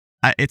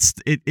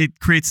 it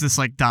creates this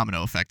like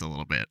domino effect a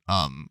little bit.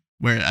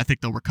 Where I think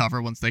they'll recover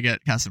once they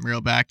get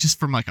Casemiro back, just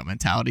from like a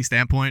mentality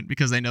standpoint,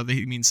 because they know that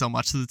he means so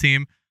much to the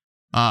team.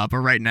 But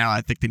right now,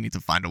 I think they need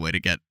to find a way to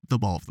get the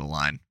ball over the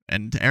line.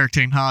 And Erik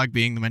ten Hag,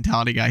 being the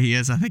mentality guy he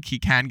is, I think he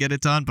can get it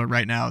done. But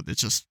right now,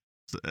 it's just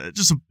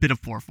a bit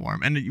of poor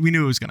form, and we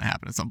knew it was going to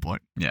happen at some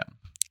point. Yeah.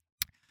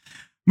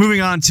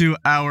 Moving on to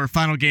our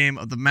final game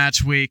of the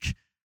match week,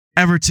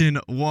 Everton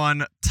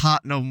 1,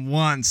 Tottenham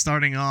 1.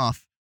 Starting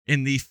off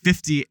in the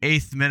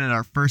 58th minute,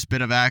 our first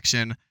bit of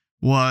action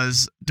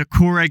was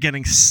Doucouré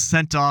getting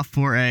sent off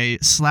for a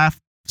slap,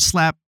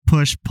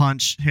 push,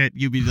 punch, hit.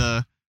 You be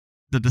the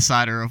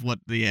decider of what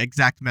the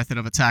exact method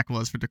of attack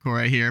was for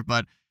Doucouré here.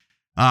 But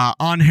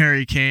on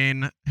Harry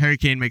Kane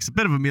makes a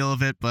bit of a meal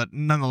of it, but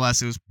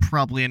nonetheless, it was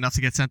probably enough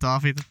to get sent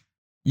off, Ethan.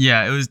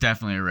 Yeah, it was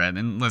definitely a red.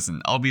 And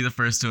listen, I'll be the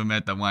first to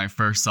admit that when I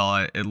first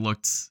saw it,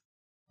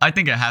 I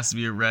think it has to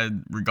be a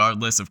red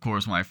regardless. Of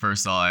course, when I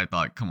first saw it, I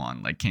thought, come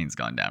on, like Kane's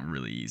gone down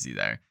really easy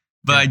there.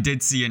 But I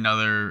did see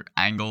another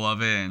angle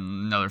of it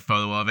and another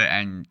photo of it,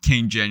 and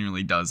Kane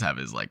genuinely does have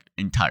his like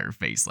entire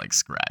face like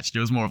scratched. It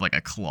was more of like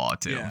a claw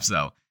too. Yeah.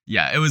 So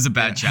yeah, it was a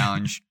bad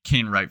challenge.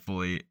 Kane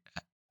rightfully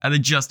had a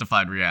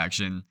justified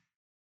reaction.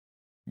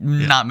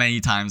 Yeah. Not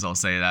many times I'll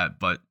say that,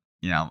 but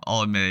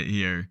I'll admit it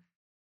here.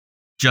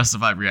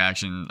 Justified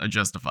reaction, a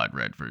justified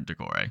red for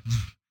Doucouré.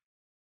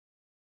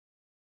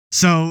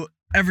 So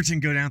Everton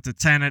go down to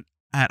 10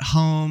 at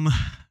home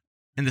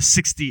in the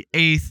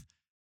 68th.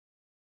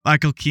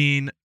 Michael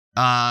Keane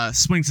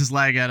swings his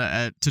leg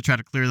to try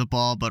to clear the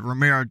ball, but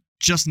Romero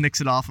just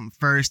nicks it off him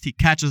first. He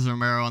catches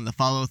Romero on the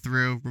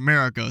follow-through.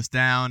 Romero goes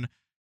down.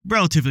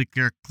 Relatively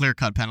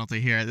clear-cut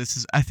penalty here.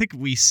 I think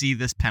we see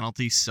this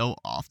penalty so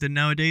often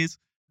nowadays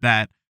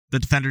that the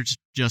defender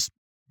just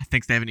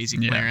thinks they have an easy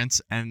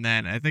clearance, and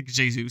then I think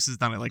Jesus has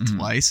done it like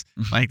twice.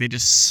 Like they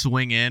just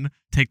swing in,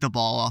 take the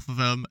ball off of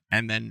him,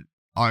 and then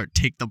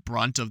take the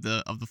brunt of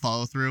the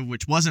follow-through,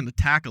 which wasn't a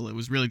tackle. It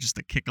was really just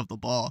a kick of the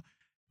ball.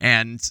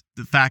 And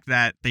the fact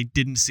that they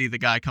didn't see the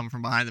guy come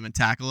from behind them and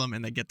tackle him,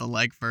 and they get the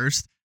leg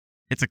first,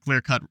 it's a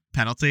clear-cut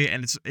penalty,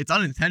 and it's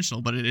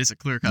unintentional, but it is a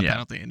clear-cut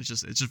penalty, and it's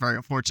just very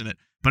unfortunate.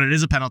 But it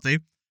is a penalty,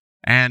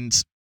 and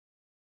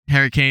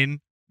Harry Kane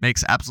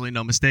makes absolutely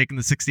no mistake in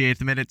the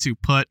 68th minute to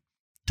put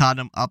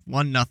Tottenham up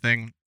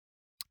 1-0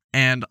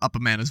 and up a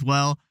man as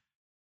well.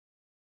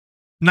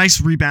 Nice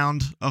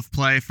rebound of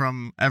play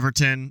from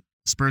Everton.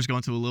 Spurs go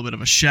into a little bit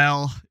of a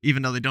shell.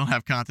 Even though they don't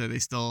have Conte, they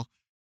still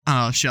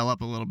shell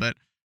up a little bit.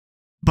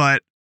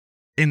 But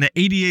in the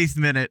 88th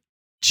minute,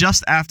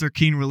 just after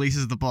Keane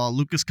releases the ball,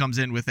 Lucas comes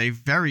in with a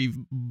very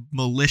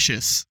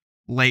malicious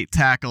late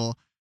tackle,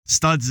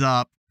 studs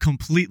up,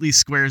 completely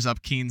squares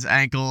up Keane's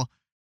ankle,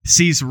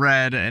 sees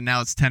red, and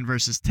now it's 10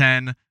 versus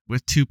 10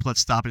 with 2 plus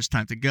stoppage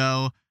time to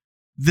go.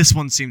 This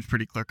one seems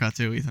pretty clear-cut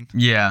too, Ethan.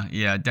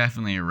 Yeah,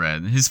 definitely a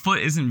red. His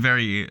foot isn't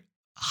very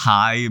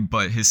high,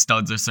 but his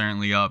studs are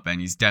certainly up, and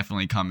he's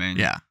definitely come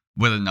in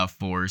with enough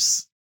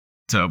force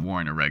to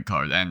warrant a red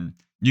card. And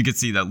you could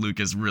see that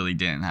Lucas really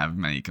didn't have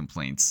many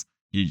complaints.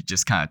 He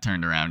just kind of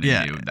turned around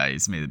and knew that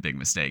he's made a big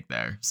mistake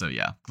there. So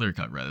yeah,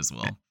 clear-cut red as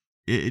well.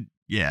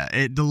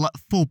 The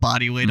full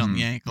body weight on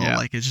the ankle,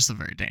 like it's just a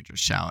very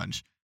dangerous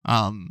challenge.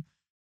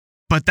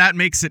 But that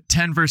makes it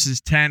 10 versus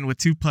 10 with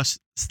 2 plus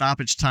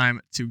stoppage time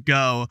to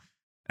go.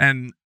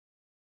 And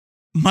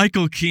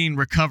Michael Keane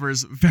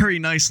recovers very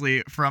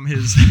nicely from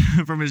his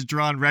from his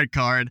drawn red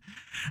card.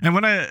 And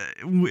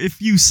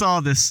if you saw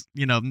this,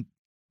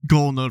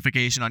 goal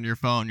notification on your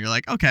phone, you're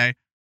like, okay,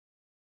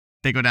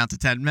 they go down to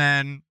 10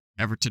 men,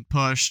 Everton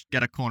push,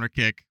 get a corner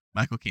kick,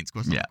 Michael Keane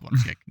scores a corner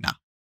kick. No,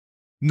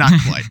 not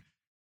quite.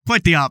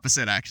 Quite the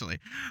opposite, actually.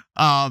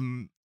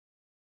 Michael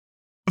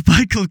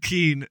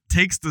Keane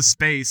takes the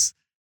space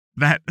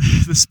that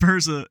the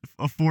Spurs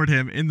afford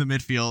him in the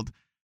midfield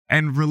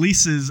and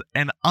releases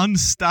an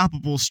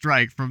unstoppable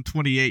strike from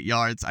 28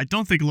 yards. I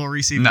don't think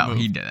Lloris even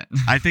moved. He didn't.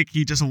 I think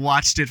he just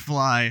watched it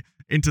fly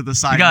into the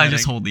side. You gotta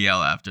just hold the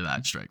L after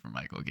that strike from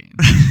Michael Keane.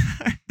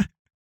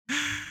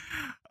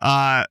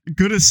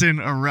 Goodison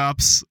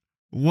erupts.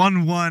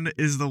 1-1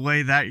 is the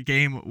way that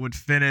game would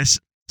finish.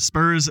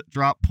 Spurs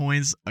drop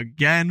points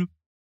again.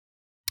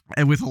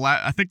 And with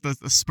I think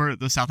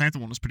the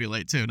Southampton one was pretty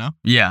late too, no?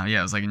 Yeah,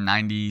 it was like a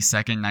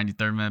 92nd,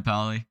 93rd minute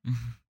penalty.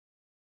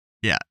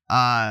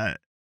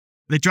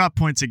 They drop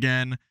points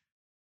again.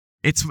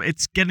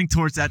 It's getting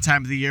towards that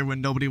time of the year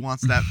when nobody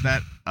wants that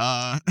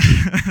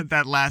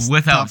that last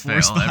without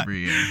top fail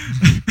every year.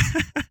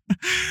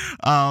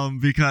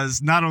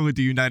 Because not only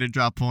do United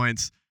drop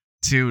points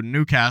to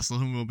Newcastle,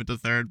 who move into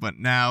third, but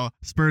now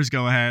Spurs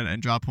go ahead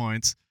and drop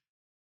points.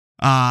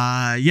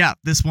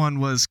 This one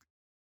was,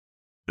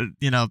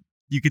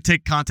 you could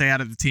take Conte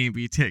out of the team,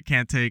 but you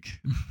can't take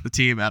the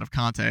team out of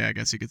Conte, I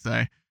guess you could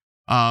say,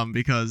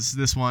 because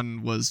this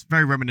one was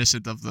very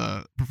reminiscent of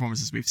the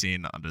performances we've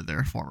seen under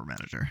their former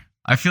manager.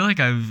 I feel like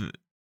I've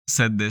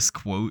said this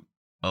quote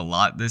a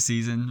lot this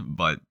season,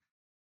 but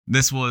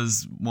this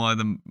was one of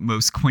the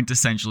most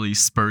quintessentially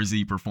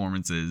Spursy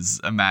performances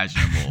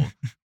imaginable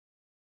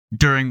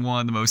during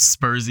one of the most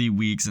Spursy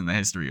weeks in the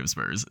history of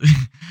Spurs.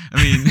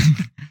 I mean,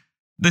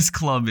 this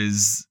club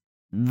is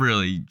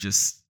really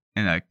just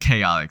in a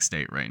chaotic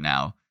state right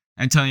now.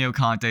 Antonio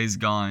Conte's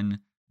gone.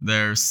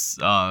 There's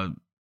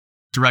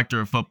director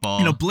of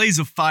football. Blaze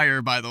of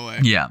fire, by the way.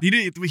 Yeah.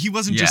 He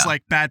wasn't just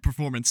like bad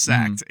performance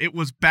sacked. It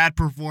was bad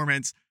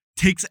performance,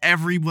 takes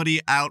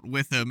everybody out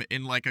with him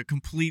in like a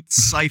complete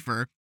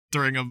cipher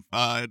during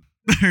a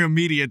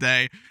media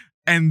day,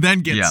 and then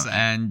gets sacked.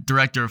 And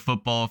director of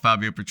football,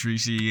 Fabio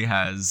Patrici,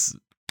 has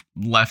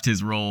left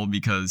his role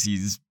because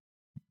he's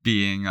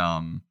being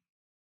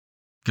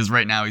because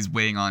right now he's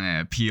waiting on an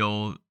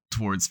appeal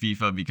towards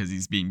FIFA because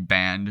he's being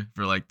banned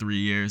for like 3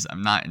 years.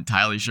 I'm not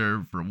entirely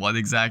sure for what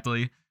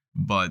exactly,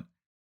 but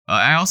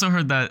I also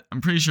heard that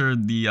I'm pretty sure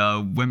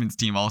the women's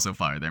team also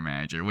fired their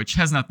manager, which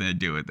has nothing to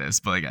do with this.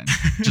 But again,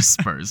 just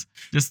Spurs.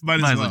 Just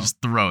might as well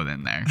just throw it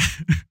in there.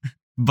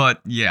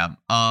 But yeah,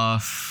 I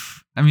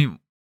mean,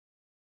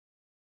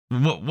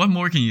 what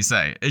more can you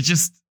say? It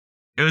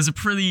was a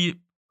pretty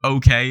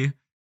okay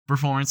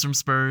performance from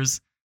Spurs.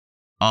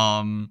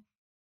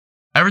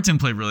 Everton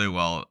played really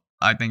well.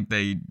 I think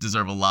they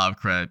deserve a lot of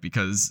credit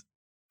because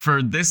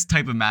for this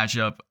type of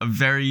matchup, a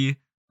very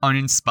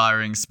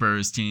uninspiring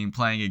Spurs team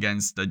playing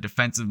against a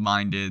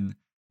defensive-minded,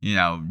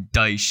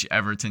 Dyche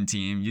Everton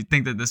team, you'd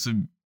think that this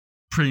would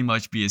pretty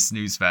much be a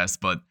snooze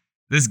fest, but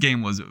this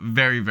game was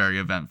very, very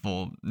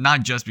eventful,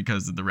 not just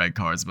because of the red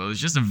cards, but it was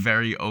just a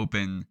very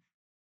open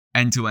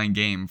end-to-end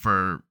game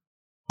for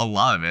a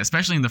lot of it,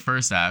 especially in the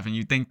first half. And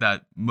you'd think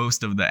that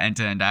most of the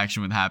end-to-end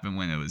action would happen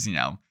when it was,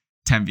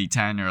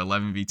 10v10 or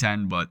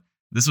 11v10, but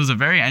this was a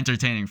very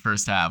entertaining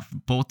first half.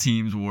 Both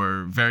teams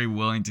were very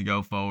willing to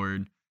go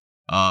forward.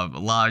 A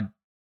lot of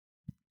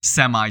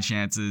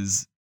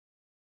semi-chances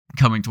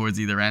coming towards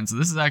either end. So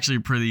this is actually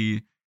a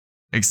pretty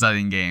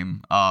exciting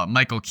game.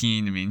 Michael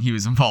Keane, I mean, he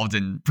was involved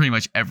in pretty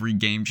much every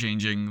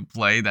game-changing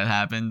play that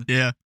happened.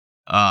 Yeah.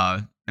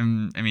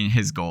 And I mean,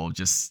 his goal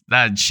just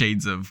that had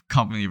shades of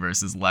Company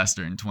versus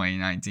Leicester in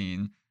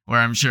 2019, where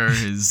I'm sure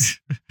his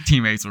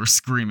teammates were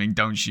screaming,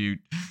 "Don't shoot!"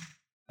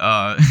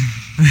 But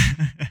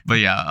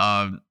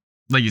yeah,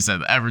 like you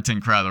said, the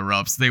Everton crowd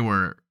erupts. They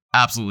were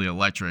absolutely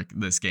electric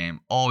this game,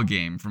 all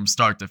game from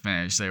start to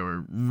finish. They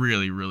were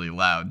really, really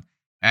loud,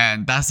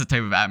 and that's the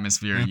type of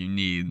atmosphere you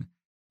need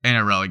in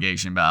a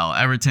relegation battle.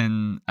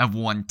 Everton have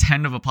won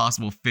 10 of a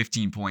possible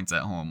 15 points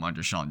at home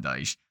under Sean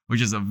Dyche,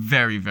 which is a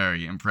very,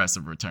 very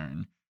impressive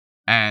return.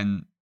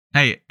 And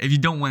hey, if you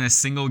don't win a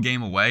single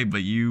game away,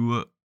 but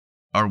you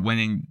are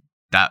winning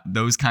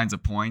those kinds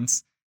of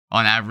points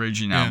on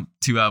average,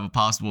 2 out of a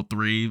possible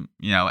 3,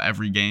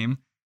 every game,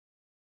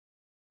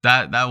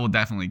 that will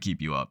definitely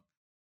keep you up.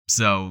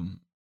 So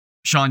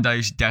Sean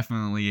Dyche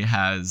definitely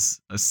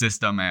has a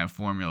system and a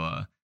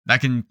formula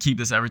that can keep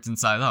this Everton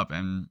side up.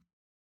 And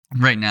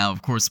right now,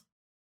 of course,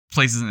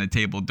 places in the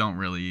table don't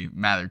really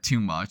matter too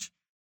much,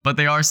 but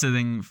they are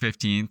sitting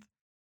 15th.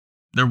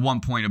 They're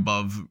 1 point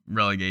above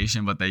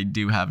relegation, but they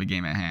do have a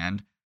game at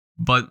hand.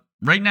 But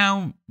right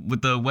now,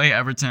 with the way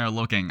Everton are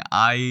looking,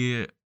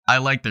 I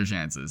like their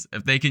chances.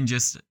 If they can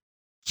just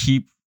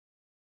keep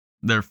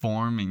their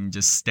form and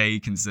just stay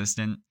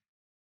consistent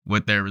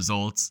with their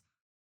results.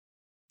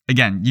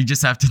 Again, you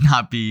just have to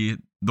not be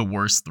the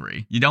worst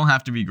 3. You don't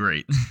have to be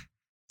great.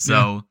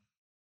 So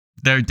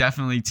there are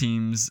definitely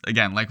teams,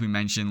 again, like we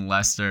mentioned,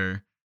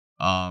 Leicester,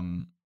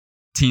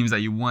 teams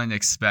that you wouldn't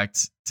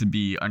expect to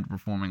be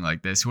underperforming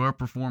like this, who are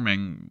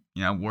performing,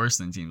 worse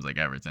than teams like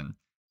Everton.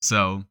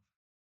 So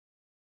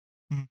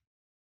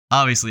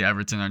obviously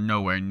Everton are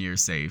nowhere near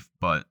safe,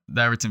 but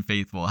the Everton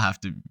faithful have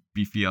to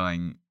be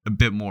feeling a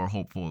bit more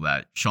hopeful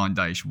that Sean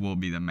Dyche will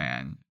be the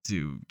man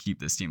to keep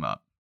this team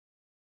up.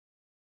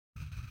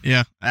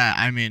 Yeah,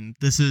 I mean,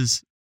 this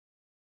was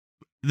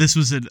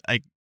a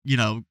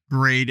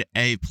grade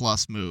A+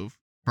 move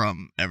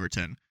from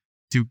Everton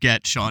to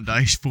get Sean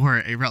Dyche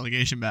for a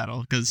relegation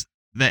battle, because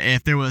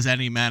if there was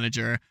any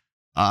manager,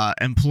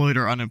 employed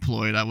or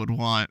unemployed, I would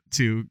want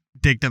to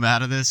dig them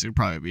out of this, it would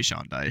probably be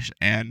Sean Dyche.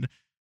 And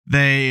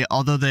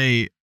although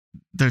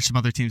there's some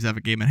other teams that have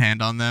a game in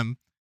hand on them,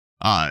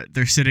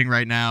 they're sitting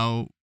right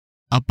now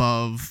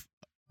above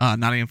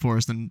Nottingham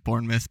Forest and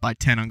Bournemouth by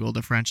 10 on goal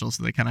differential,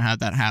 so they kind of have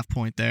that half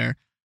point there.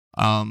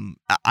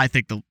 I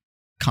think they'll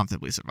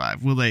comfortably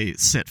survive. Will they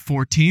sit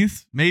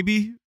 14th?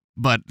 Maybe,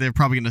 but they're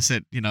probably going to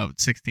sit,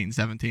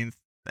 16th,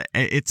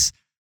 17th.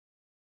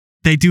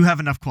 They do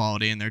have enough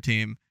quality in their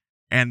team,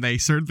 and they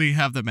certainly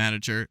have the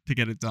manager to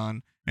get it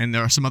done. And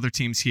there are some other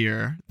teams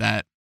here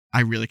that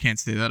I really can't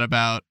say that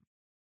about.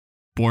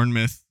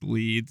 Bournemouth,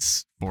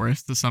 Leeds,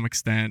 Forest to some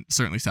extent,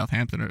 certainly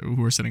Southampton,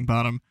 who are sitting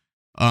bottom.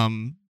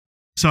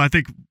 So I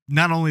think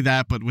not only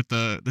that, but with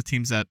the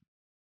teams that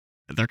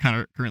they're kind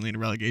of currently in a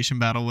relegation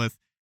battle with,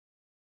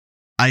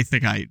 I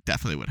think I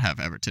definitely would have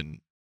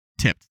Everton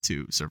tipped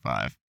to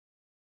survive.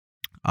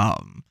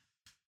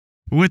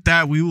 With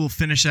that, we will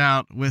finish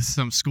out with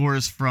some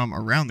scores from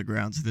around the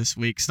grounds this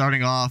week,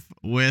 starting off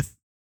with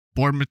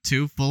Bournemouth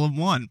 2, Fulham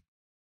 1.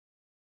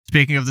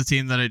 Speaking of the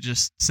team that I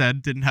just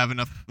said didn't have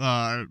enough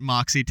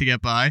moxie to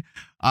get by,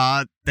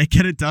 they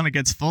get it done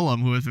against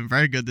Fulham, who has been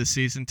very good this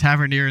season.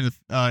 Tavernier in the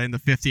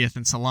 50th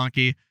and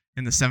Solanke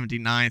in the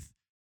 79th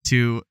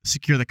to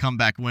secure the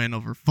comeback win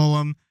over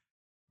Fulham.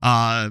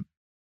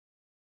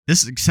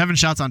 This 7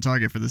 shots on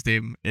target for this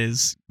team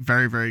is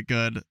very, very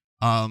good.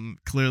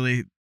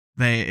 Clearly,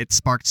 it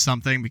sparked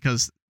something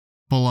because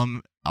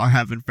Fulham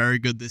have been very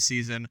good this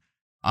season,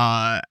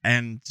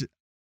 and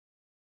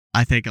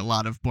I think a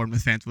lot of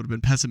Bournemouth fans would have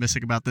been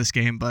pessimistic about this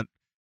game, but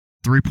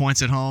 3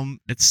 points at home,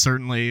 it's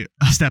certainly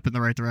a step in the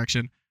right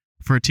direction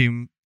for a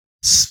team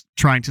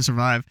trying to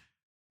survive.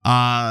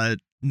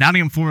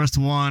 Nottingham Forest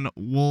 1,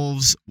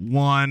 Wolves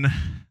 1.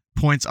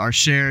 Points are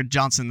shared.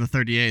 Johnson the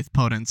 38th,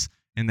 Podence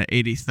in the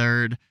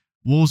 83rd.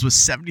 Wolves with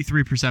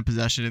 73%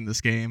 possession in this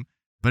game,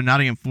 but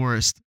Nottingham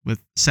Forest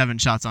with 7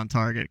 shots on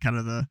target. Kind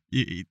of the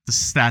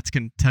stats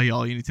can tell you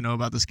all you need to know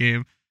about this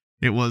game.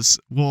 It was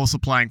Wolves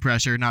applying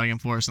pressure, Nottingham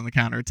Forest on the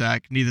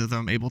counterattack. Neither of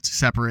them able to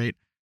separate,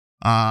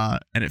 and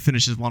it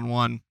finishes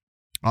 1-1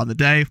 on the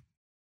day.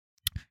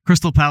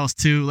 Crystal Palace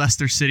 2,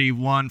 Leicester City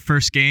 1.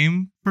 First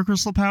game for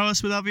Crystal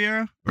Palace without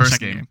Vieira?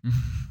 First game.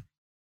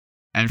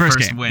 And first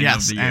game. Win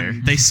of the year.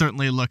 And they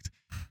certainly looked...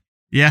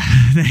 Yeah,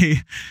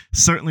 they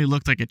certainly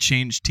looked like a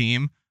changed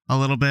team a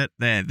little bit.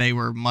 They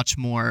were much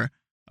more...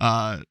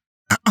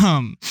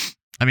 31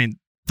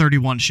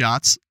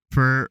 shots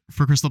for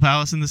Crystal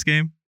Palace in this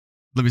game.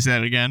 Let me say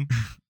that again.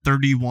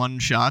 31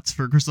 shots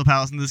for Crystal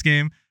Palace in this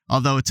game.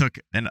 Although it took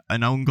an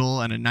own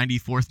goal and a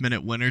 94th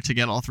minute winner to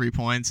get all 3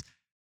 points.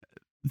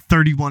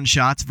 31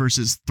 shots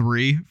versus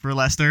 3 for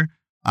Leicester.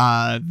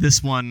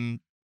 This one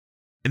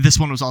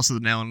was also the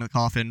nail in the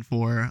coffin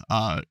for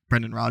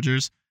Brendan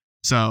Rodgers.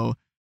 So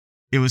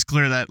it was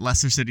clear that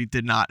Leicester City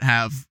did not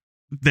have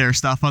their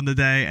stuff on the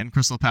day, and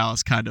Crystal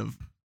Palace kind of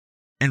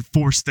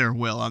enforced their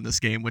will on this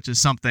game, which is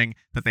something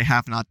that they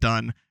have not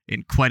done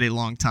in quite a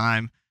long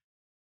time.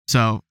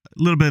 So a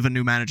little bit of a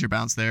new manager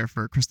bounce there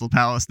for Crystal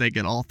Palace. They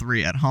get all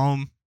 3 at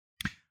home.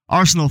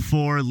 Arsenal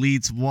 4,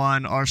 Leeds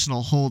 1.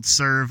 Arsenal hold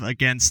serve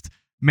against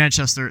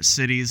Manchester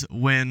City's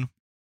win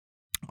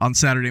on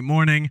Saturday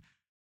morning.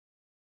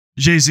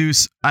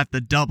 Jesus at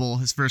the double,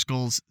 his first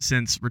goal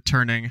since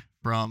returning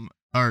from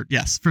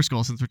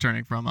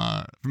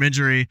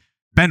injury.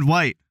 Ben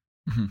White,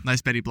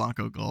 nice Benny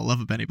Blanco goal.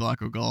 Love a Benny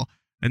Blanco goal.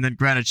 And then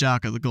Granit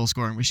Xhaka, the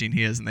goal-scoring machine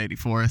he is in the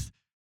 84th.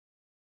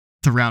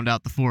 To round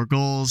out the 4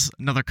 goals.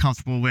 Another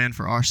comfortable win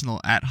for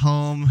Arsenal at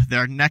home.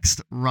 Their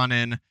next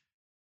run-in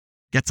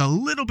gets a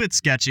little bit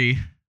sketchy.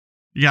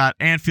 You got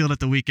Anfield at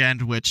the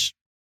weekend, which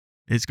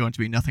is going to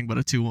be nothing but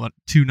a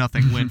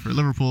 2-0 win for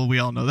Liverpool. We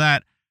all know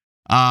that.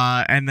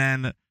 And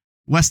then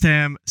West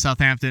Ham,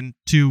 Southampton,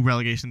 2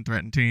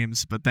 relegation-threatened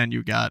teams. But then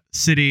you got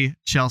City,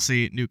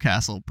 Chelsea,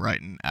 Newcastle,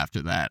 Brighton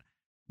after that,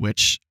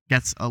 which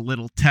gets a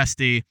little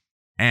testy.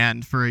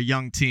 And for a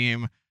young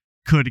team,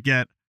 could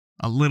get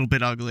a little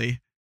bit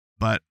ugly.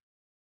 But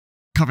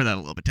cover that a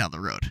little bit down the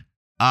road.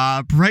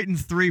 Brighton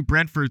 3,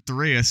 Brentford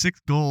 3, a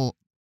 6-goal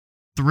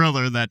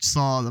thriller that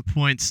saw the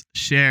points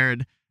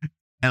shared.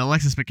 And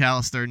Alexis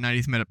McAllister,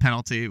 90th minute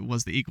penalty,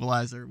 was the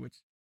equalizer, which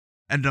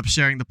ended up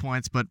sharing the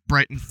points. But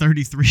Brighton,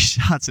 33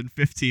 shots and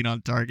 15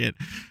 on target,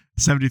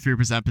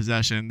 73%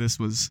 possession. This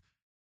was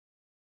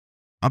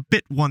a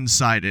bit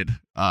one-sided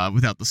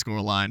without the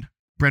scoreline.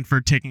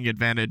 Brentford taking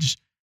advantage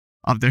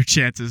of their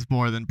chances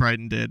more than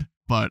Brighton did.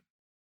 But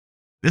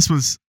this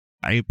was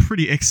a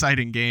pretty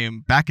exciting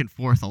game, back and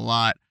forth a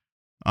lot.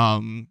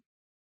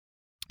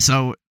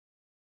 So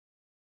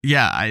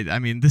yeah, I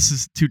mean, this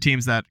is 2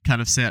 teams that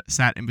kind of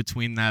sat in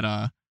between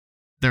that.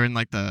 They're in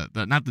like the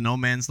not the no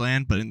man's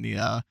land, but in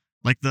the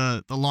like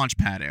the launch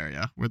pad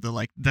area where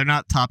they're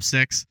not top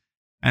 6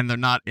 and they're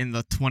not in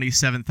the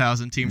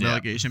 27,000 team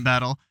relegation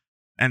battle,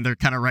 and they're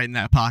kind of right in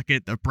that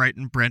pocket, the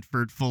Brighton,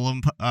 Brentford,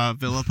 Fulham,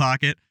 Villa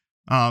pocket.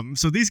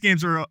 So these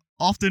games are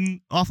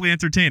often awfully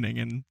entertaining,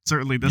 and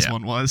certainly this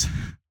one was.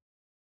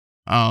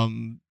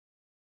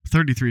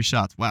 33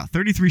 shots. Wow,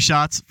 33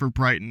 shots for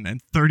Brighton and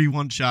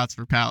 31 shots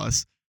for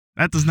Palace.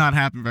 That does not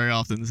happen very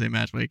often in the same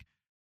match week.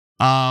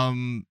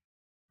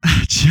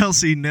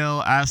 Chelsea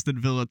 0,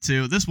 Aston Villa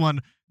 2. This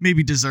one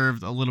maybe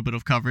deserved a little bit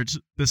of coverage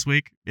this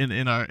week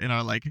in our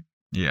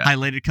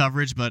highlighted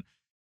coverage, but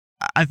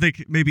I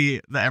think maybe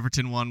the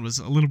Everton one was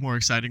a little more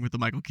exciting with the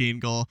Michael Keane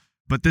goal.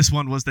 But this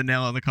one was the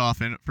nail in the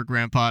coffin for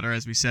Graham Potter,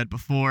 as we said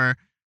before.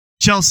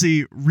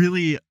 Chelsea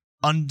really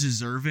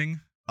undeserving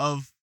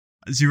of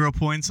 0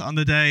 points on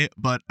the day,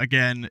 but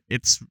again,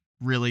 it's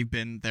really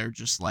been their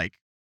just like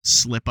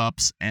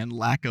slip-ups and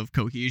lack of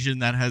cohesion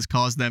that has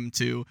caused them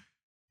to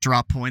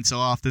drop points so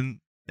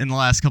often in the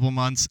last couple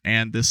months,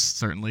 and this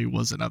certainly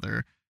was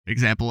another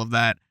example of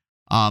that.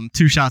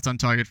 2 shots on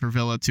target for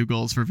Villa, 2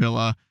 goals for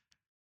Villa.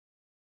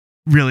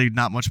 Really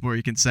not much more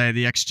you can say.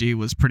 The XG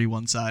was pretty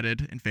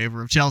one-sided in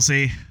favor of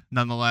Chelsea.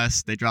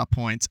 Nonetheless, they dropped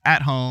points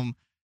at home,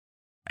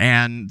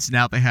 and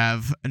now they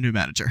have a new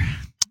manager.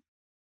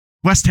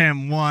 West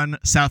Ham 1,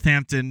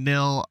 Southampton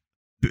 0.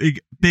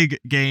 Big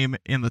game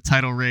in the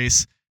title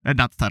race.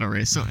 Not the title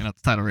race, certainly not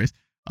the title race.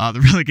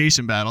 The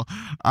relegation battle.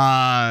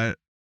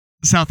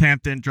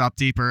 Southampton dropped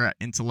deeper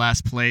into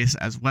last place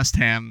as West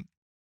Ham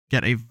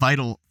get a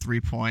vital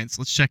 3 points.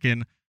 Let's check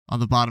in on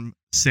the bottom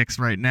 6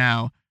 right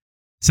now.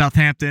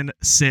 Southampton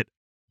sit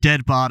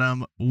dead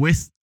bottom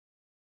with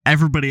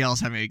everybody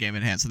else having a game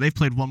in hand. So they've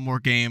played one more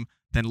game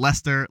than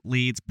Leicester,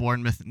 Leeds,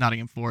 Bournemouth,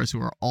 Nottingham Forest,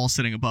 who are all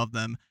sitting above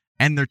them,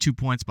 and they're 2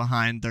 points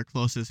behind their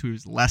closest,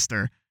 who's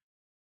Leicester.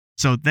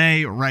 So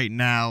they, right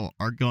now,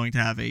 are going to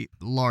have a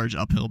large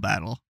uphill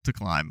battle to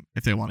climb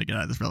if they want to get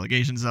out of this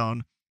relegation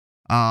zone.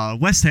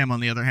 West Ham, on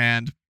the other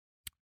hand,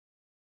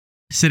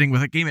 sitting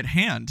with a game at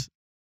hand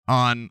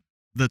on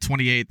the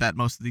 28 that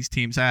most of these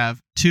teams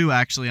have, 2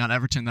 actually on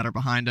Everton that are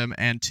behind them,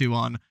 and 2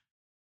 on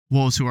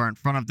Wolves who are in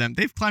front of them.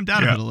 They've climbed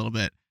out of it a little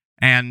bit.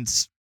 And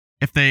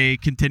if they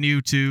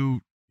continue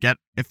to get,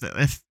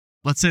 if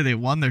let's say they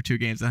won their 2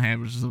 games at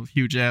hand, which is a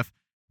huge if,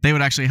 they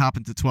would actually hop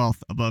into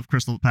 12th above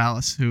Crystal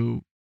Palace,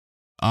 who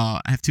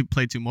have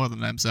played 2 more than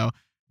them. So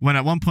when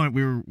at one point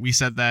we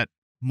said that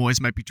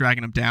Moyes might be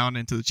dragging them down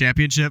into the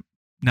championship,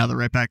 now they're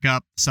right back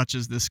up, such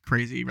as this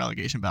crazy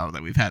relegation battle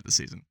that we've had this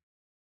season.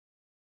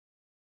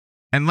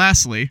 And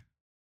lastly,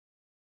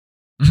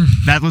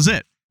 that was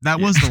it. That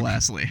was the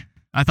lastly.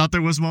 I thought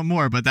there was one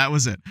more, but that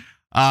was it.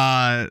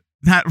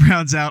 That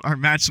rounds out our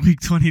Match Week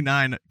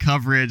 29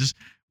 coverage.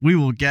 We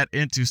will get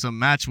into some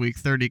Match Week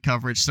 30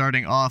 coverage,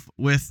 starting off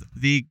with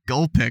the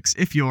goal picks.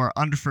 If you're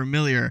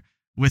unfamiliar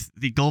with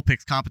the goal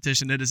picks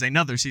competition, it is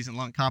another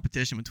season-long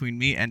competition between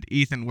me and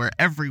Ethan, where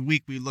every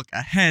week we look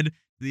ahead to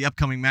the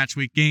upcoming Match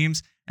Week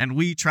games, and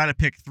we try to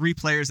pick 3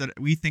 players that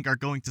we think are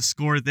going to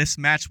score this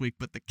Match Week.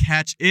 But the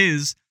catch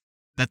is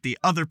that the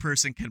other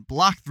person can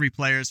block 3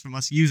 players from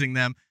us using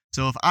them.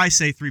 So if I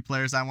say 3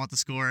 players I want to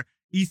score,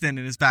 Ethan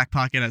in his back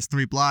pocket has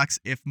 3 blocks.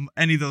 If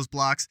any of those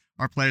blocks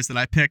are players that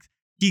I picked,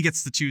 he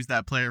gets to choose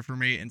that player for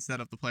me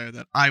instead of the player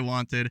that I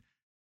wanted.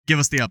 Give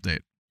us the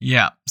update.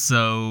 Yeah,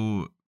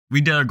 so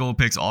we did our goal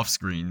picks off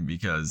screen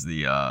because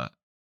the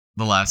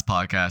last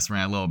podcast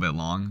ran a little bit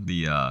long.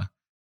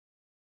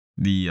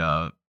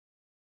 The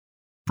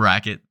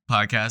bracket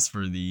podcast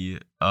for the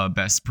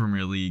best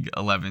Premier League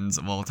 11s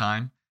of all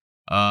time.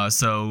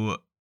 So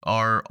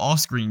our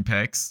off-screen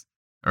picks,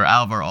 or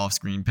out of our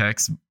off-screen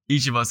picks,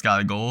 each of us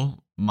got a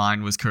goal.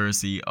 Mine was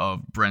courtesy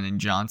of Brennan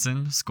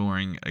Johnson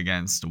scoring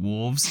against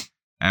Wolves,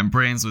 and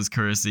Brayden's was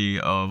courtesy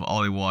of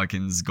Ollie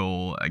Watkins'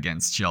 goal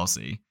against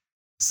Chelsea.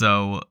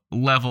 So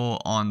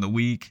level on the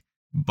week,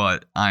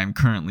 but I'm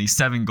currently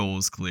 7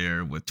 goals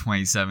clear with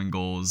 27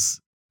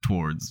 goals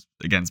towards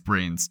against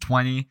Brayden's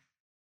 20.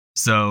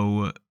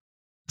 So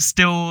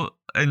still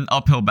an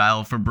uphill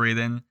battle for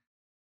Brayden.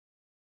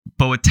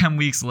 But with 10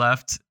 weeks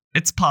left,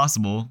 it's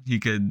possible he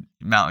could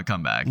mount a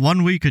comeback.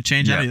 1 week could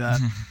change any of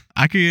that.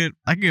 I could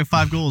get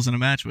 5 goals in a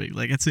match week.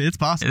 Like it's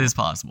possible. It is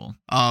possible.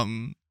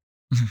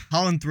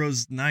 Holland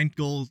throws 9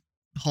 goal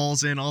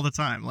hauls in all the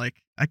time.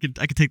 Like I could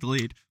take the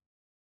lead.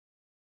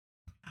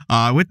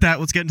 With that,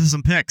 let's get into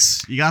some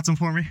picks. You got some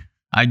for me?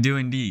 I do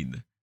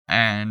indeed.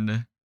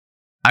 And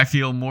I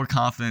feel more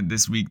confident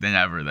this week than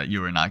ever that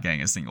you are not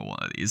getting a single one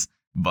of these.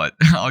 But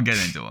I'll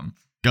get into them.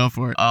 Go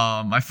for it.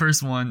 My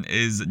first one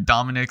is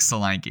Dominic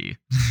Solanke.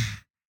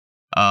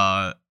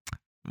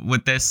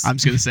 With this, I'm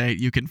just gonna say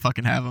you can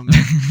fucking have him.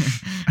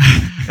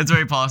 It's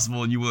very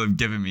possible you would have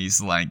given me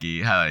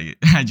Solanke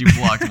had you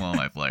blocked one of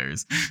my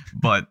players,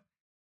 but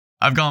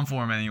I've gone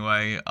for him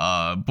anyway.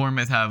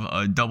 Bournemouth have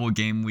a double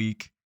game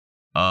week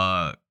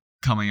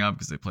coming up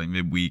because they play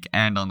midweek,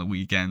 and on the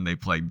weekend they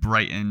play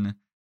Brighton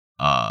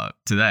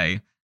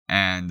today,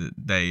 and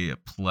they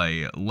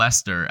play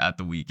Leicester at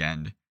the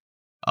weekend.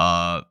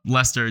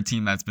 Leicester, a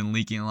team that's been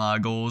leaking a lot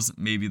of goals.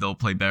 Maybe they'll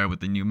play better with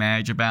the new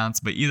manager bounce.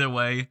 But either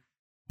way,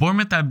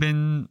 Bournemouth have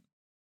been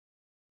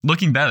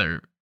looking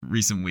better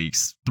recent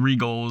weeks. 3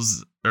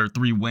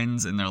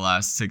 wins in their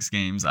last 6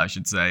 games, I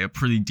should say. A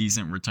pretty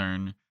decent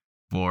return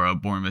for a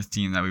Bournemouth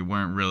team that we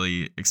weren't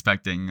really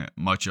expecting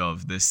much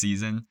of this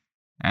season.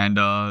 And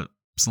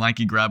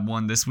Solanke grabbed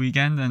one this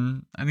weekend,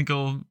 and I think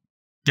he'll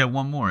get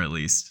one more at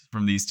least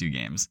from these 2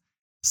 games.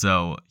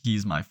 So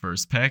he's my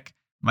first pick.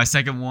 My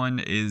second one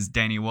is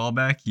Danny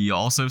Welbeck. He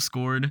also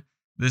scored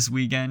this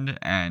weekend,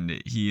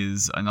 and he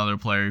is another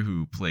player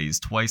who plays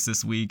twice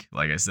this week.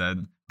 Like I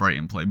said,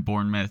 Brighton play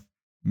Bournemouth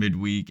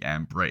midweek,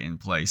 and Brighton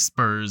play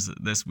Spurs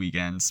this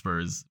weekend.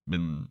 Spurs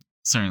been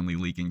certainly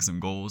leaking some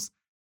goals.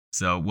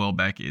 So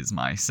Welbeck is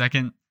my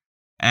second.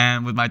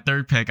 And with my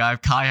third pick, I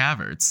have Kai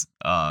Havertz.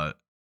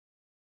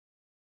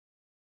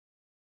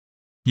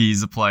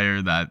 He's a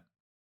player that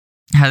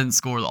hasn't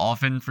scored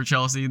often for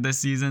Chelsea this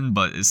season,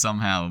 but is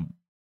somehow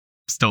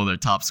still their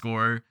top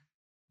scorer.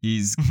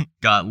 He's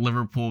got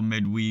Liverpool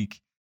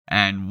midweek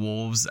and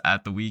Wolves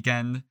at the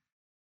weekend.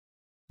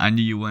 I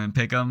knew you wouldn't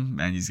pick him,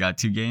 and he's got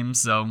 2 games,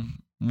 so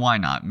why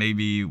not?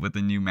 Maybe with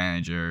a new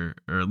manager,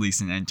 or at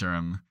least an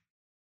interim,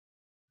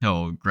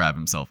 he'll grab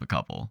himself a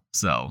couple.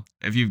 So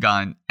if you've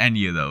gotten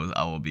any of those,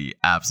 I will be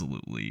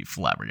absolutely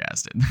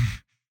flabbergasted.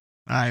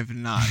 I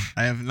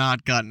have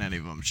not gotten any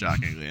of them,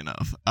 shockingly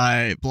enough.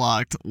 I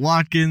blocked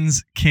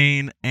Watkins,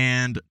 Kane,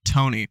 and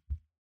Tony.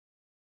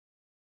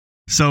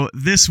 So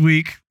this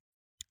week,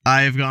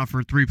 I've gone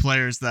for 3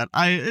 players that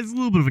it's a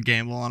little bit of a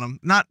gamble on them.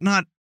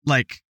 Not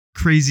like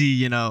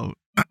crazy,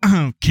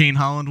 Kane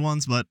Holland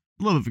ones, but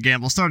a little bit of a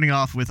gamble. Starting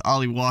off with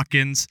Ollie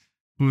Watkins,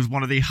 who's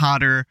one of the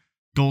hotter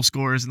goal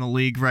scorers in the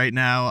league right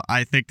now.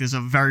 I think there's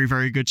a very,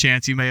 very good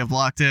chance you may have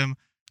blocked him.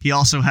 He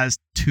also has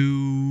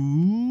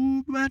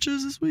 2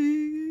 matches this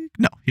week.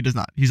 No, he does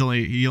not. He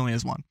only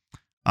has 1.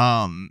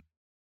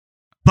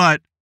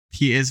 But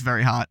he is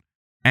very hot,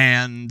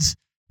 and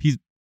he's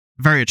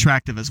very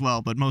attractive as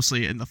well, but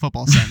mostly in the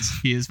football sense,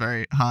 he is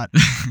very hot.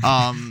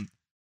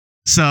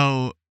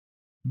 So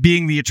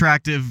being the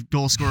attractive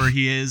goal scorer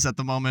he is at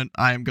the moment,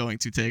 I am going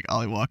to take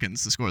Ollie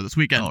Watkins to score this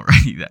weekend.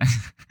 Alrighty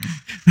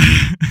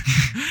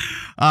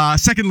then.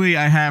 Secondly,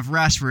 I have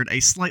Rashford, a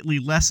slightly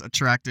less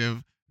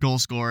attractive goal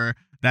scorer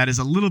that is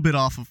a little bit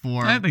off of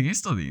form. I think he's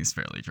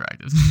fairly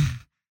attractive.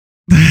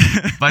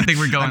 But I think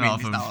we're going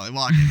off of. Ollie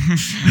Watkins.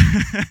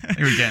 I think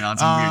we're getting on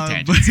some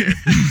weird tangents here.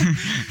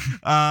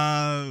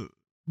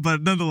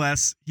 But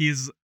nonetheless,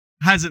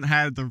 hasn't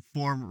had the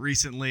form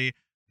recently.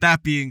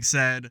 That being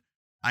said,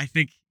 I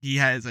think he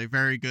has a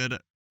very good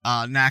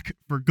knack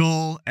for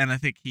goal, and I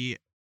think he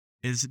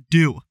is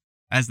due,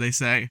 as they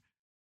say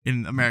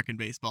in American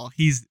baseball.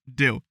 He's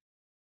due.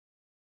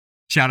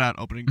 Shout out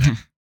opening day.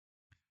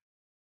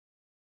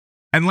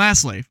 And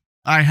lastly,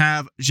 I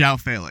have João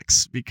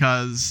Felix,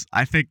 because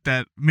I think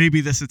that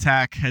maybe this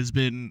attack has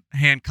been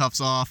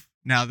handcuffs off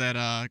now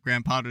that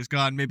Graham Potter's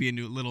gone. Maybe a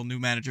little new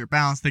manager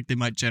bounce. I think they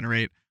might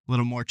generate a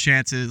little more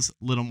chances,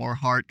 a little more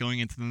heart going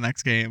into the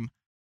next game.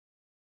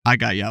 I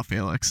got João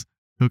Felix.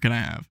 Who can I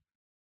have?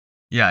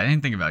 Yeah, I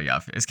didn't think about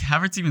João. Is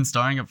Havertz even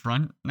starting up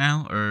front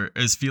now, or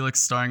is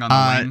Felix starting on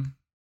the wing?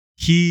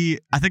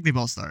 I think they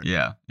both start.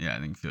 Yeah, I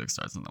think Felix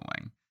starts on the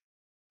wing.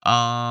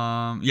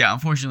 Yeah,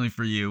 unfortunately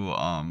for you,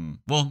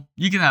 well,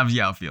 you can have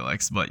João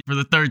Felix, but for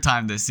the 3rd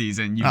time this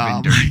season, you've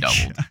been dirty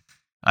doubled. God.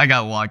 I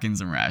got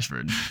Watkins and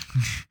Rashford.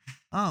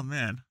 Oh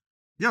man,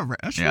 yeah,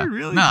 Rashford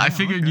really? No, I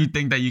figured you'd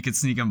think that you could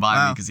sneak him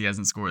by me because he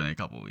hasn't scored in a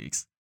couple of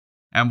weeks,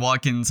 and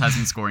Watkins has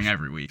been scoring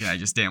every week, and I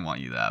just didn't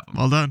want you to have him.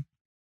 Well done.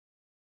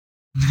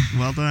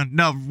 Well done.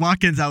 No,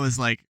 Watkins, I was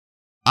like,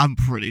 I'm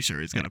pretty sure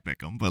he's gonna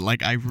pick him, but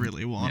like I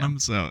really want him,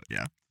 so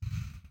yeah.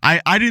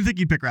 I didn't think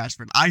you'd pick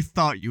Rashford. I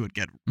thought you would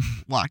get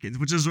Watkins,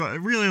 which is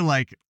really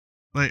why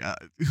would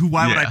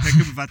I pick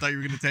him if I thought you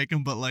were going to take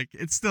him? But like,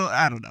 it's still,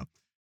 I don't know.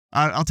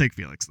 I'll take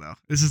Felix though.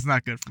 This is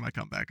not good for my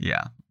comeback.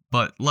 Yeah,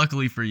 But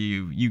luckily for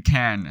you, you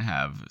can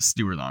have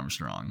Stuart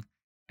Armstrong.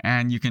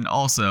 And you can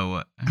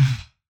also...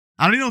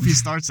 I don't even know if he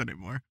starts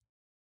anymore.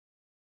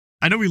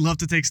 I know we love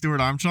to take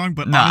Stuart Armstrong,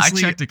 but No, I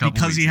honestly, checked a couple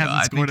because he weeks ago,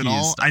 hasn't I scored think at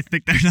he's all, I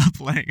think they're not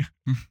playing.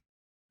 All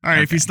right,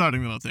 if Okay. he's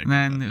starting, then I'll take him.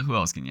 Then who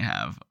else can you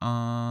have?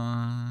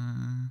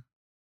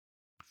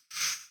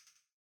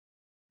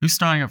 Who's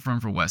starting up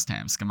front for West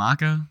Ham?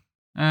 Scamacca?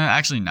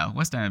 Actually, no.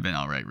 West Ham have been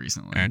all right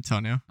recently.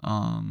 Antonio.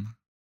 Mhm.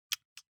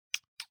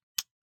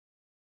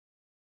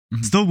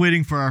 Still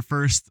waiting for our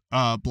first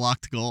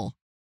blocked goal,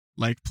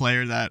 like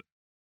player that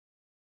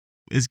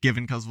is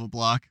given because of a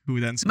block, who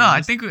then scores. No,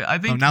 I think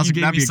now's you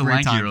gave that'd me be a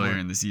great Solanke time earlier for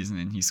it. in the season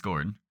and he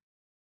scored.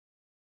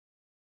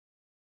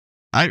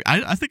 I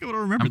think I would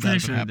have remembered I'm pretty that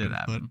if sure it it did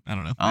happened, happen. but I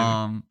don't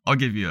know. I'll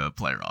give you a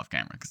player off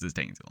camera because it's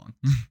taking too long.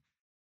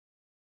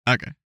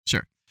 Okay,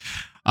 sure.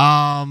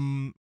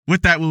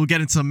 With that, we'll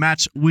get into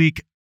match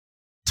week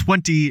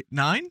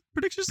 29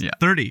 predictions? Yeah.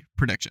 30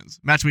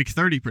 predictions. Match week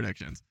 30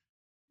 predictions.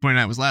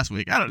 29 was last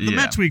week. The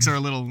match weeks are a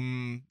little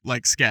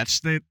like sketch.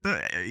 The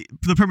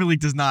Premier League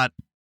does not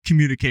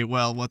communicate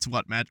well what's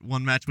what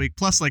one match week.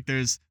 Plus, like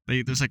there's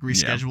like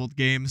rescheduled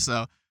games.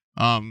 So,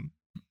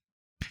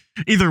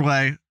 either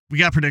way, we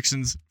got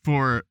predictions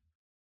for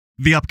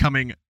the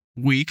upcoming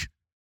week.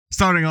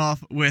 Starting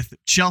off with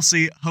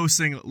Chelsea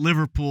hosting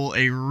Liverpool,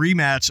 a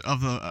rematch of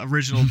the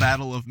original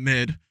Battle of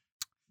Mid.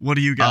 What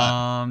do you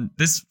got?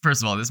 This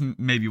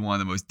may be one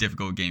of the most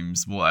difficult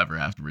games we'll ever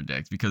have to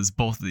predict because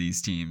both of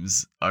these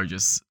teams are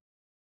just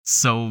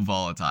so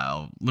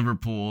volatile.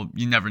 Liverpool,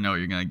 you never know what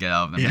you're going to get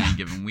out of them any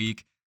given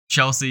week.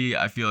 Chelsea,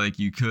 I feel like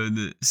you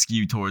could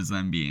skew towards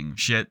them being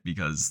shit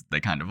because they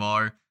kind of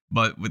are.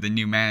 But with a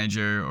new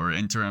manager or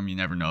interim, you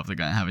never know if they're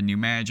going to have a new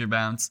manager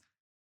bounce.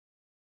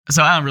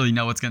 So I don't really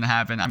know what's going to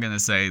happen. I'm going to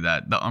say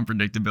that the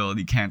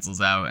unpredictability cancels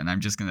out, and I'm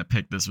just going to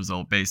pick this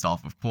result based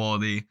off of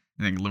quality.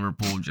 I think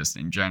Liverpool, just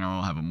in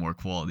general, have a more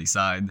quality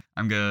side.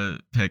 I'm going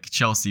to pick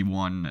Chelsea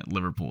 1,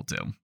 Liverpool 2.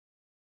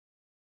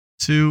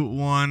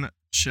 2-1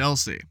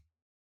 Chelsea.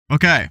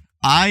 Okay.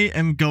 I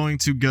am going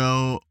to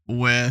go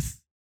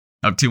with...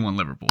 2-1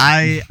 Liverpool.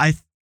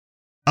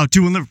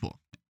 2-1 Liverpool.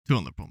 2-1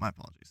 Liverpool. My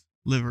apologies.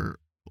 Liverpool.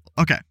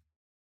 Okay.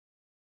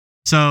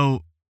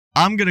 So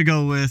I'm going to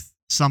go with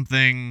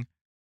something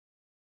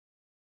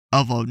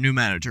of a new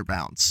manager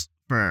bounce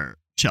for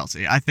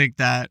Chelsea. I think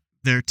that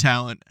their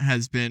talent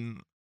has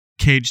been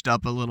caged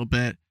up a little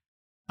bit.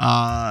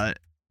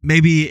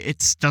 Maybe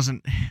it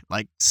doesn't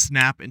like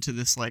snap into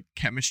this like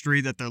chemistry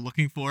that they're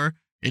looking for.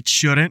 It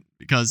shouldn't,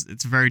 because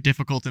it's very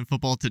difficult in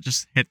football to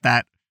just hit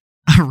that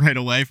right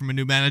away from a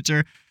new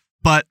manager.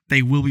 But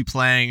they will be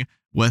playing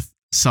with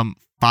some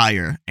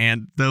fire,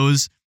 and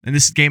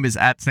this game is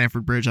at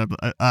Stamford Bridge.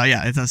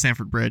 It's at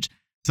Stamford Bridge.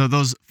 So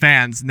those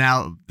fans,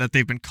 now that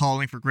they've been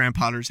calling for Graham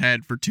Potter's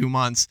head for 2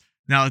 months,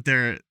 now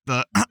that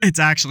it's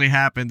actually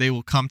happened, they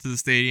will come to the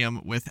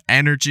stadium with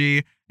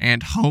energy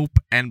and hope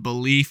and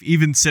belief.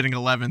 Even sitting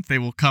 11th, they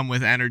will come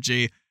with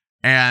energy,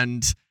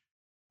 and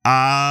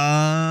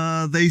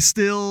they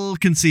still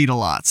concede a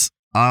lot.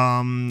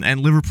 And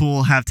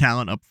Liverpool have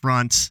talent up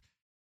front.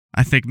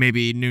 I think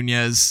maybe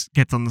Nunez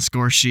gets on the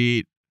score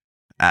sheet.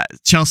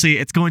 Chelsea,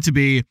 it's going to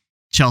be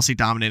Chelsea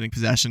dominating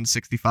possession,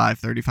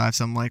 65-35,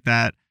 something like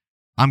that.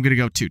 I'm going to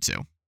go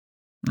 2-2.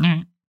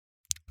 Mm-hmm.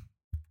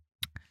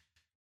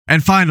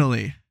 And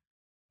finally,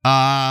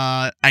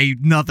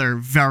 another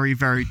very,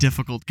 very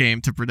difficult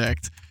game to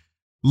predict.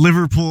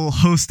 Liverpool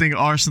hosting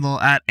Arsenal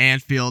at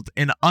Anfield.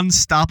 An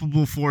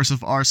unstoppable force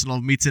of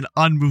Arsenal meets an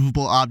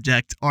unmovable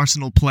object.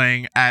 Arsenal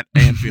playing at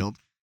Anfield.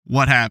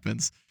 What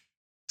happens?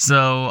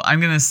 So I'm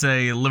going to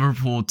say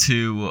Liverpool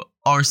 2,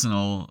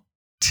 Arsenal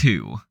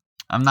 2.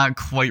 I'm not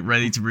quite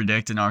ready to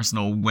predict an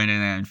Arsenal win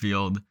in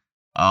Anfield.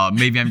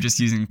 Maybe I'm just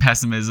using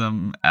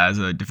pessimism as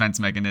a defense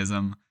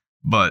mechanism.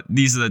 But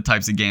these are the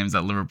types of games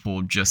that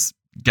Liverpool just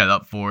get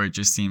up for. It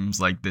just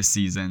seems like this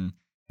season,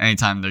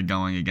 anytime they're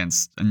going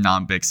against a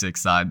non-Big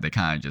Six side, they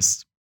kind of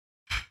just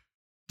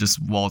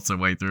waltz their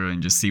way through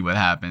and just see what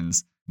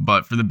happens.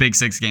 But for the Big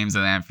Six games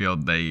at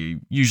Anfield, they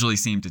usually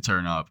seem to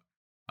turn up.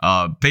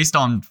 Based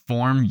on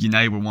form,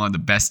 United were one of the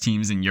best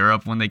teams in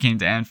Europe when they came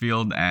to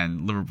Anfield,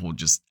 and Liverpool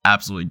just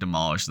absolutely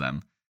demolished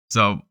them.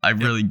 So I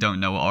really don't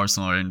know what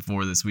Arsenal are in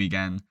for this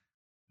weekend.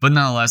 But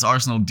nonetheless,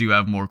 Arsenal do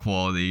have more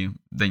quality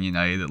than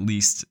United, at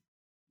least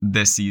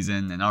this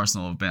season. And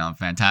Arsenal have been on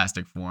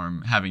fantastic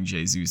form. Having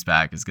Jesus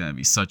back is going to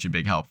be such a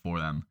big help for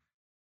them.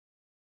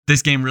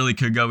 This game really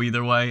could go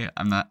either way.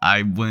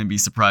 I wouldn't be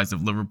surprised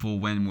if Liverpool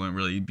win. Wouldn't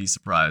really be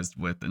surprised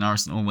with an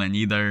Arsenal win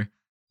either.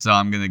 So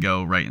I'm going to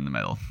go right in the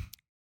middle.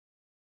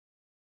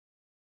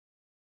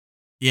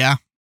 Yeah.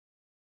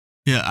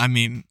 Yeah, I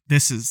mean,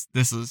 this is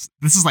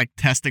like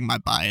testing my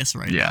bias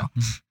right now.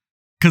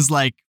 Cuz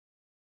like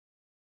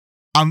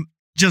I'm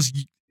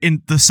just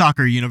in the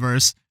soccer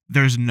universe,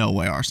 there's no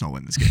way Arsenal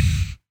win this game.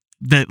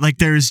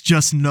 There's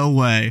just no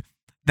way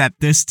that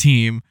this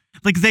team,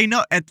 they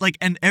know,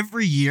 and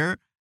every year,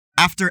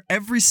 after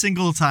every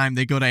single time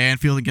they go to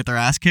Anfield and get their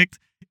ass kicked,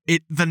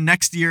 the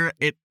next year,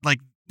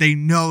 they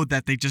know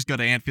that they just go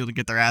to Anfield and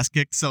get their ass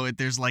kicked, so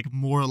there's like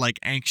more like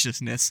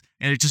anxiousness,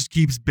 and it just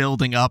keeps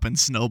building up and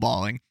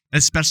snowballing,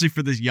 especially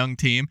for this young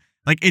team.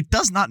 Like, it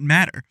does not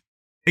matter.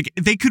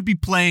 They could be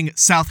playing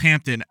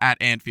Southampton at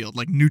Anfield,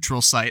 like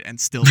neutral site, and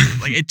still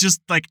lose. Like, it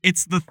just, like,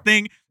 it's the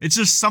thing. It's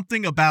just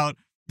something about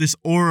this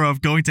aura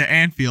of going to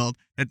Anfield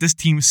that this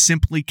team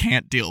simply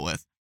can't deal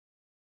with.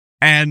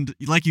 And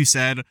like you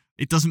said,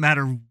 it doesn't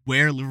matter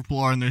where Liverpool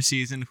are in their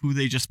season, who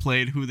they just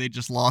played, who they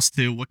just lost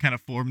to, what kind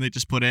of form they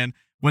just put in.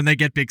 When they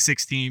get Big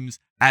Six teams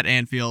at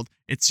Anfield,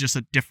 it's just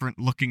a different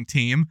looking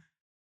team.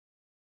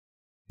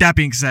 That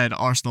being said,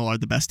 Arsenal are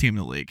the best team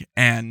in the league,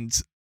 and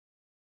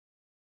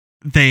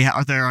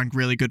they're on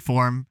really good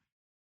form,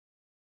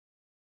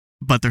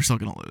 but they're still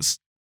going to lose.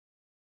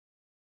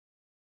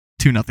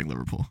 2-0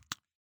 Liverpool.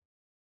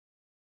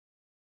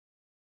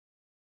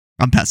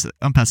 I'm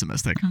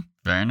pessimistic.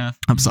 Fair enough.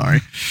 I'm sorry.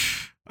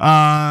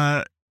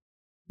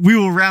 We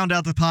will round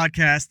out the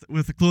podcast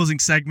with a closing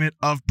segment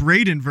of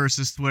Brayden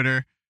versus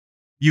Twitter.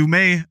 You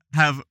may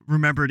have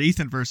remembered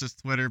Ethan versus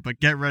Twitter, but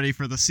get ready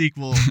for the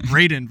sequel,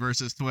 Brayden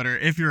versus Twitter.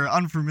 If you're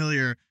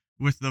unfamiliar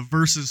with the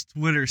versus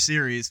Twitter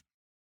series,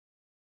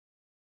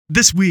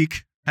 this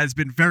week has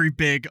been very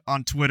big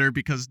on Twitter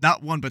because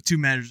not one but two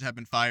managers have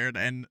been fired,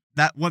 and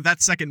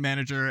that second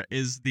manager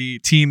is the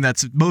team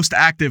that's most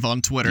active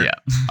on Twitter.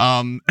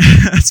 Yeah.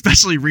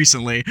 Especially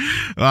recently,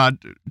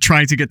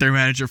 trying to get their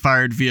manager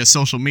fired via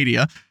social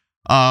media.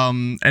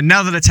 And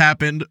now that it's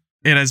happened,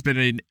 it has been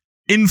an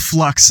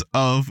influx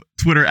of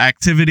Twitter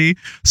activity.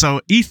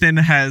 So Ethan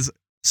has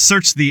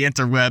searched the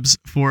interwebs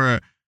for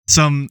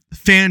some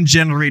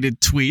fan-generated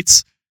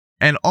tweets,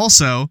 and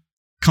also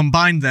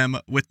combined them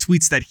with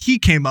tweets that he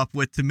came up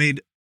with to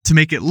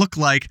make it look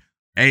like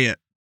a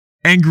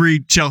angry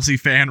Chelsea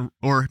fan,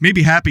 or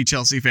maybe happy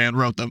Chelsea fan,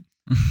 wrote them.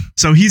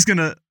 So he's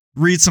gonna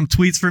read some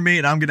tweets for me,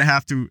 and I'm gonna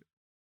have to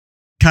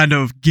kind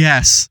of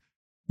guess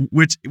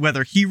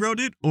whether he wrote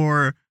it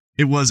or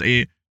it was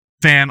a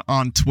fan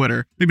on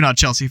Twitter. Maybe not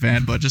a Chelsea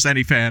fan, but just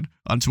any fan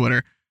on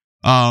Twitter.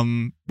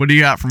 What do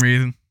you got for me,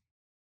 Ethan?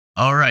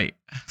 All right,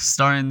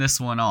 starting this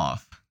one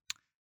off.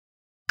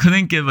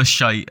 Couldn't give a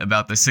shite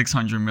about the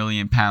 £600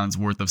 million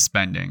worth of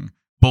spending.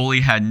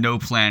 Bowley had no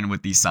plan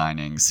with these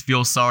signings.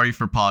 Feel sorry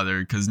for Potter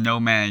because no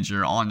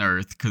manager on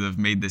earth could have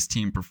made this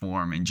team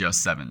perform in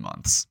just 7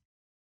 months.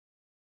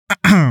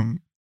 I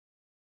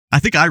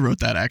think I wrote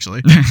that,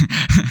 actually.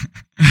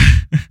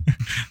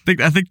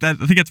 I think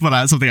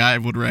that's something I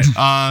would write.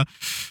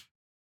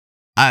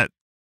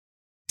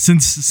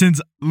 Since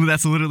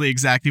that's literally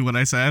exactly what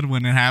I said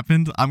when it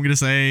happened, I'm gonna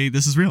say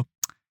this is real.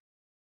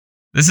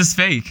 This is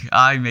fake.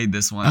 I made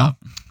this one up.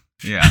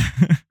 Yeah.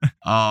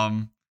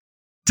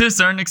 To a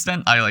certain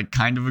extent, I like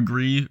kind of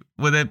agree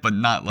with it, but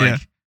not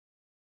like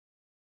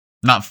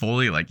not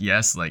fully. Like,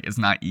 yes, like it's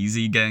not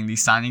easy getting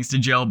these signings to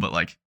gel, but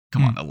like,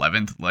 come on,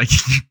 11th. Like,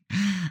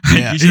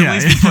 you should at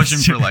least be pushing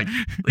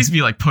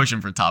for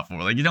pushing for top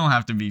 4. Like, you don't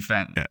have to be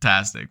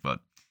fantastic, but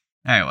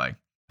anyway.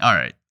 All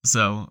right.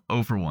 So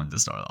 0 for 1 to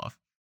start off.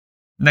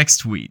 Next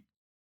tweet.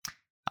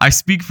 I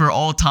speak for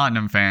all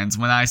Tottenham fans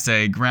when I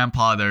say Graham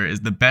Potter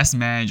is the best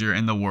manager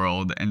in the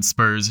world and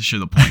Spurs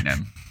should appoint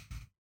him.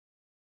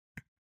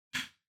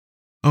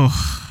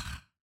 Oh.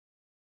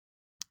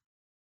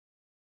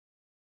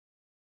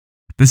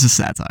 This is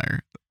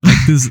satire.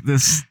 Like,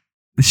 this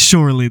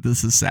surely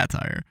this is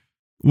satire.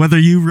 Whether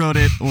you wrote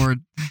it or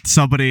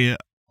somebody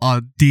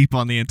deep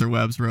on the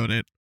interwebs wrote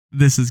it,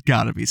 this has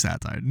got to be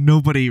satire.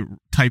 Nobody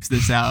types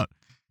this out,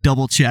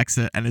 double checks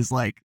it, and is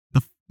like,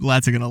 the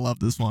lads are going to love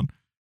this one.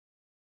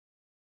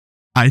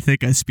 I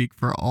think I speak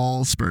for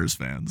all Spurs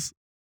fans.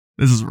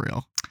 This is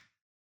real.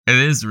 It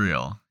is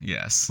real,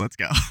 yes. Let's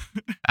go.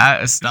 At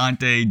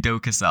Estante do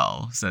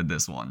Casal said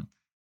this one.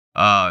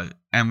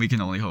 And we can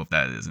only hope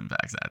that it is in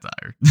fact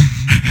satire.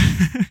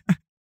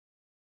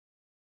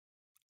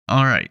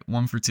 All right,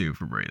 1 for 2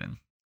 for Brayden.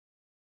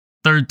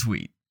 Third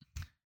tweet.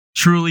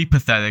 Truly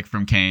pathetic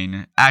from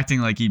Kane,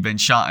 acting like he'd been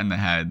shot in the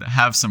head.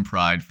 Have some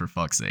pride for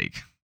fuck's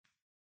sake.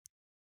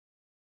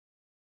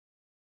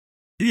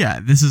 Yeah,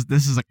 this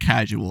is a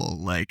casual,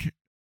 like,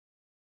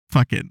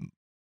 fucking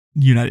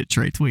United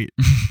Trey tweet.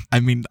 I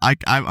mean, I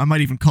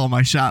might even call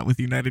my shot with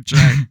United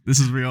Trey. This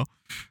is real.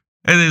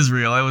 It is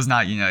real. It was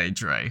not United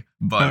Trey,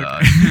 but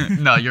okay.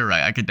 No, you're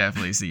right. I could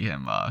definitely see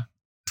him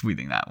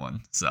tweeting that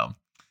one. So,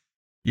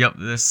 yep,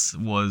 this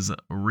was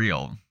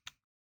real.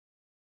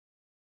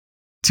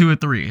 2 or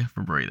 3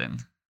 for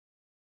Brayden.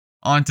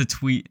 On to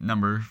tweet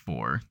number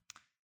 4.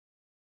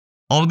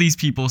 All these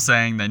people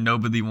saying that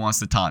nobody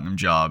wants the Tottenham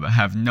job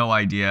have no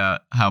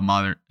idea how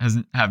modern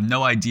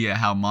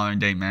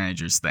day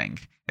managers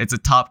think. It's a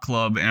top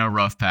club in a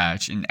rough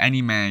patch, and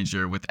any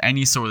manager with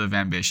any sort of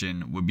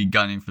ambition would be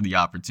gunning for the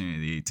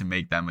opportunity to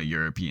make them a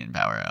European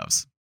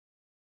powerhouse.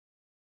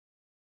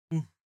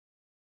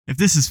 If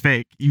this is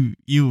fake, this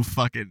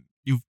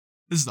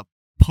is a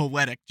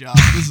poetic job.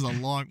 This is a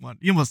long one.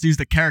 You almost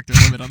used the character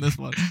limit on this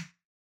one.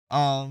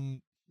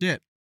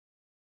 Shit.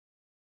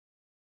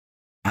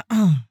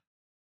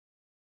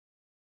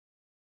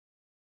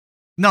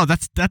 No,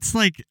 that's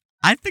like,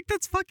 I think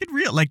that's fucking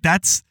real. Like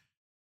that's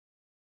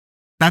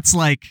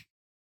like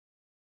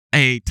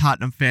a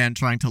Tottenham fan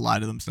trying to lie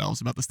to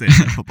themselves about the state of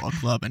their football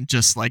club and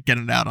just like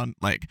getting it out on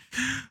like,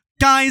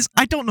 guys,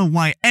 I don't know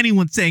why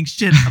anyone's saying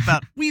shit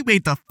about we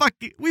made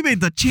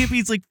the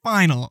Champions League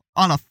final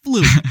on a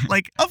fluke.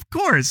 Like, of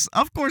course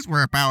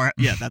we're a power.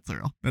 Yeah, that's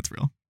real. That's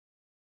real.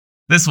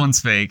 This one's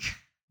fake.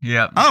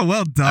 Yep. Oh,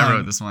 well done. I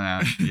wrote this one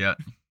out. Yep.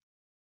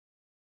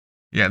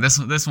 Yeah, this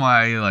one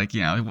I like,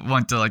 you know,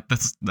 went to like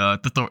put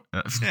your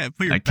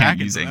I can't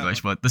use English,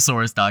 but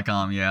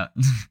thesaurus.com, yeah.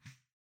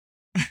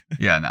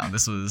 Yeah, no,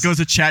 this was goes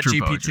to Chat true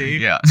GPT. Poetry.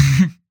 Yeah.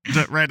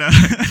 Write a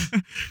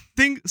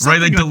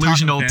write a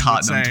delusional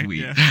Tottenham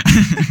tweet.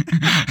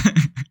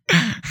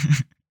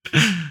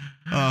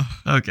 Yeah.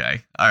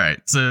 Okay. All right.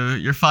 So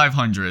you're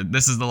 500.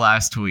 This is the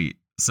last tweet.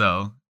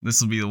 So this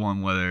will be the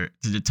one whether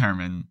to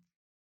determine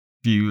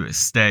if you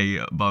stay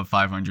above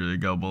 500 or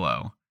go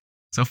below.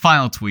 So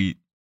final tweet.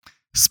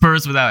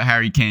 Spurs without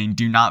Harry Kane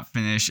do not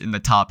finish in the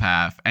top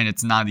half, and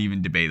it's not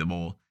even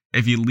debatable.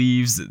 If he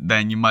leaves,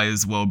 then you might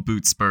as well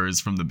boot Spurs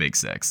from the Big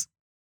Six.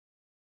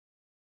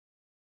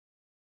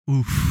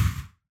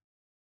 Oof.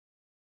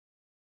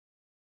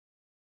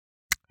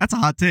 That's a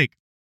hot take.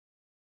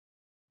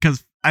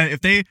 Because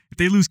if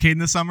they lose Kane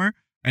this summer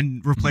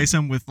and replace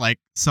him with like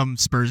some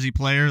Spursy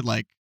player,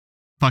 like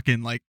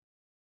fucking like.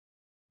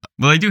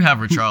 Well, they do have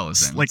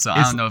Richarlison, like, so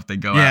I don't know if they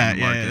go out in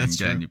the market and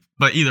get any.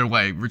 But either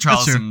way,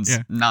 Richarlison's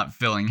not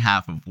filling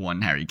half of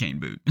one Harry Kane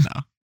boot.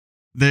 No.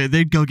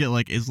 They'd go get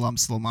like Islam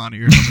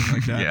Slimani or something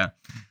like that.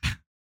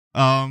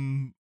 Yeah.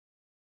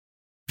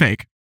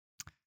 Fake.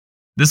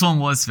 This one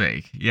was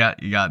fake. Yeah,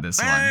 you got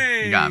this one.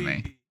 You got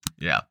me.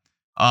 Yeah.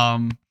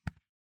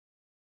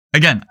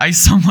 Again, I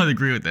somewhat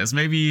agree with this.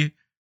 Maybe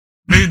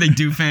they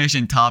do finish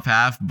in top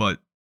half, but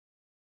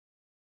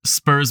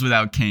Spurs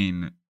without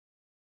Kane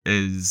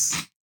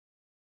is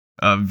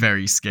a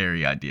very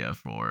scary idea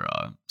for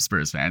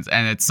Spurs fans,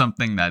 and it's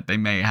something that they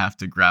may have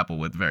to grapple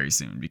with very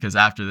soon, because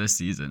after this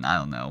season, I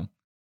don't know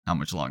how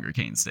much longer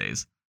Kane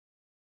stays.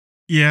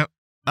 Yeah.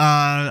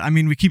 I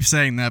mean, we keep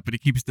saying that, but he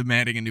keeps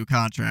demanding a new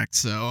contract,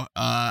 so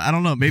I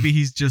don't know. Maybe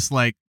he's just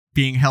like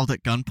being held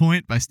at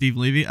gunpoint by Steve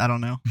Levy. I don't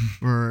know.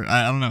 Or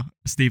I don't know.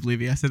 Steve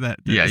Levy. I said that.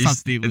 Yeah, it's not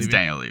Steve Levy. It's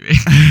Daniel Levy.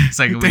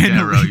 Second week in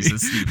a row, he said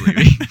Steve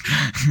Levy.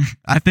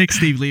 I think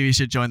Steve Levy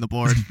should join the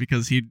board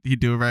because he'd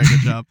do a very good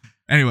job.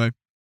 Anyway,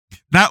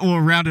 that will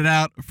round it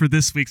out for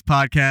this week's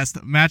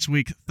podcast. Match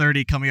week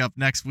 30 coming up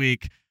next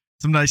week.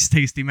 Some nice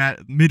tasty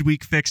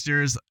midweek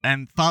fixtures,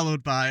 and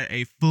followed by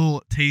a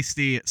full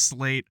tasty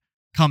slate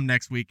come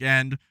next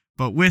weekend.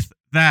 But with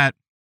that,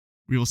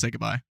 we will say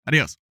goodbye.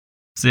 Adios.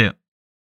 See ya.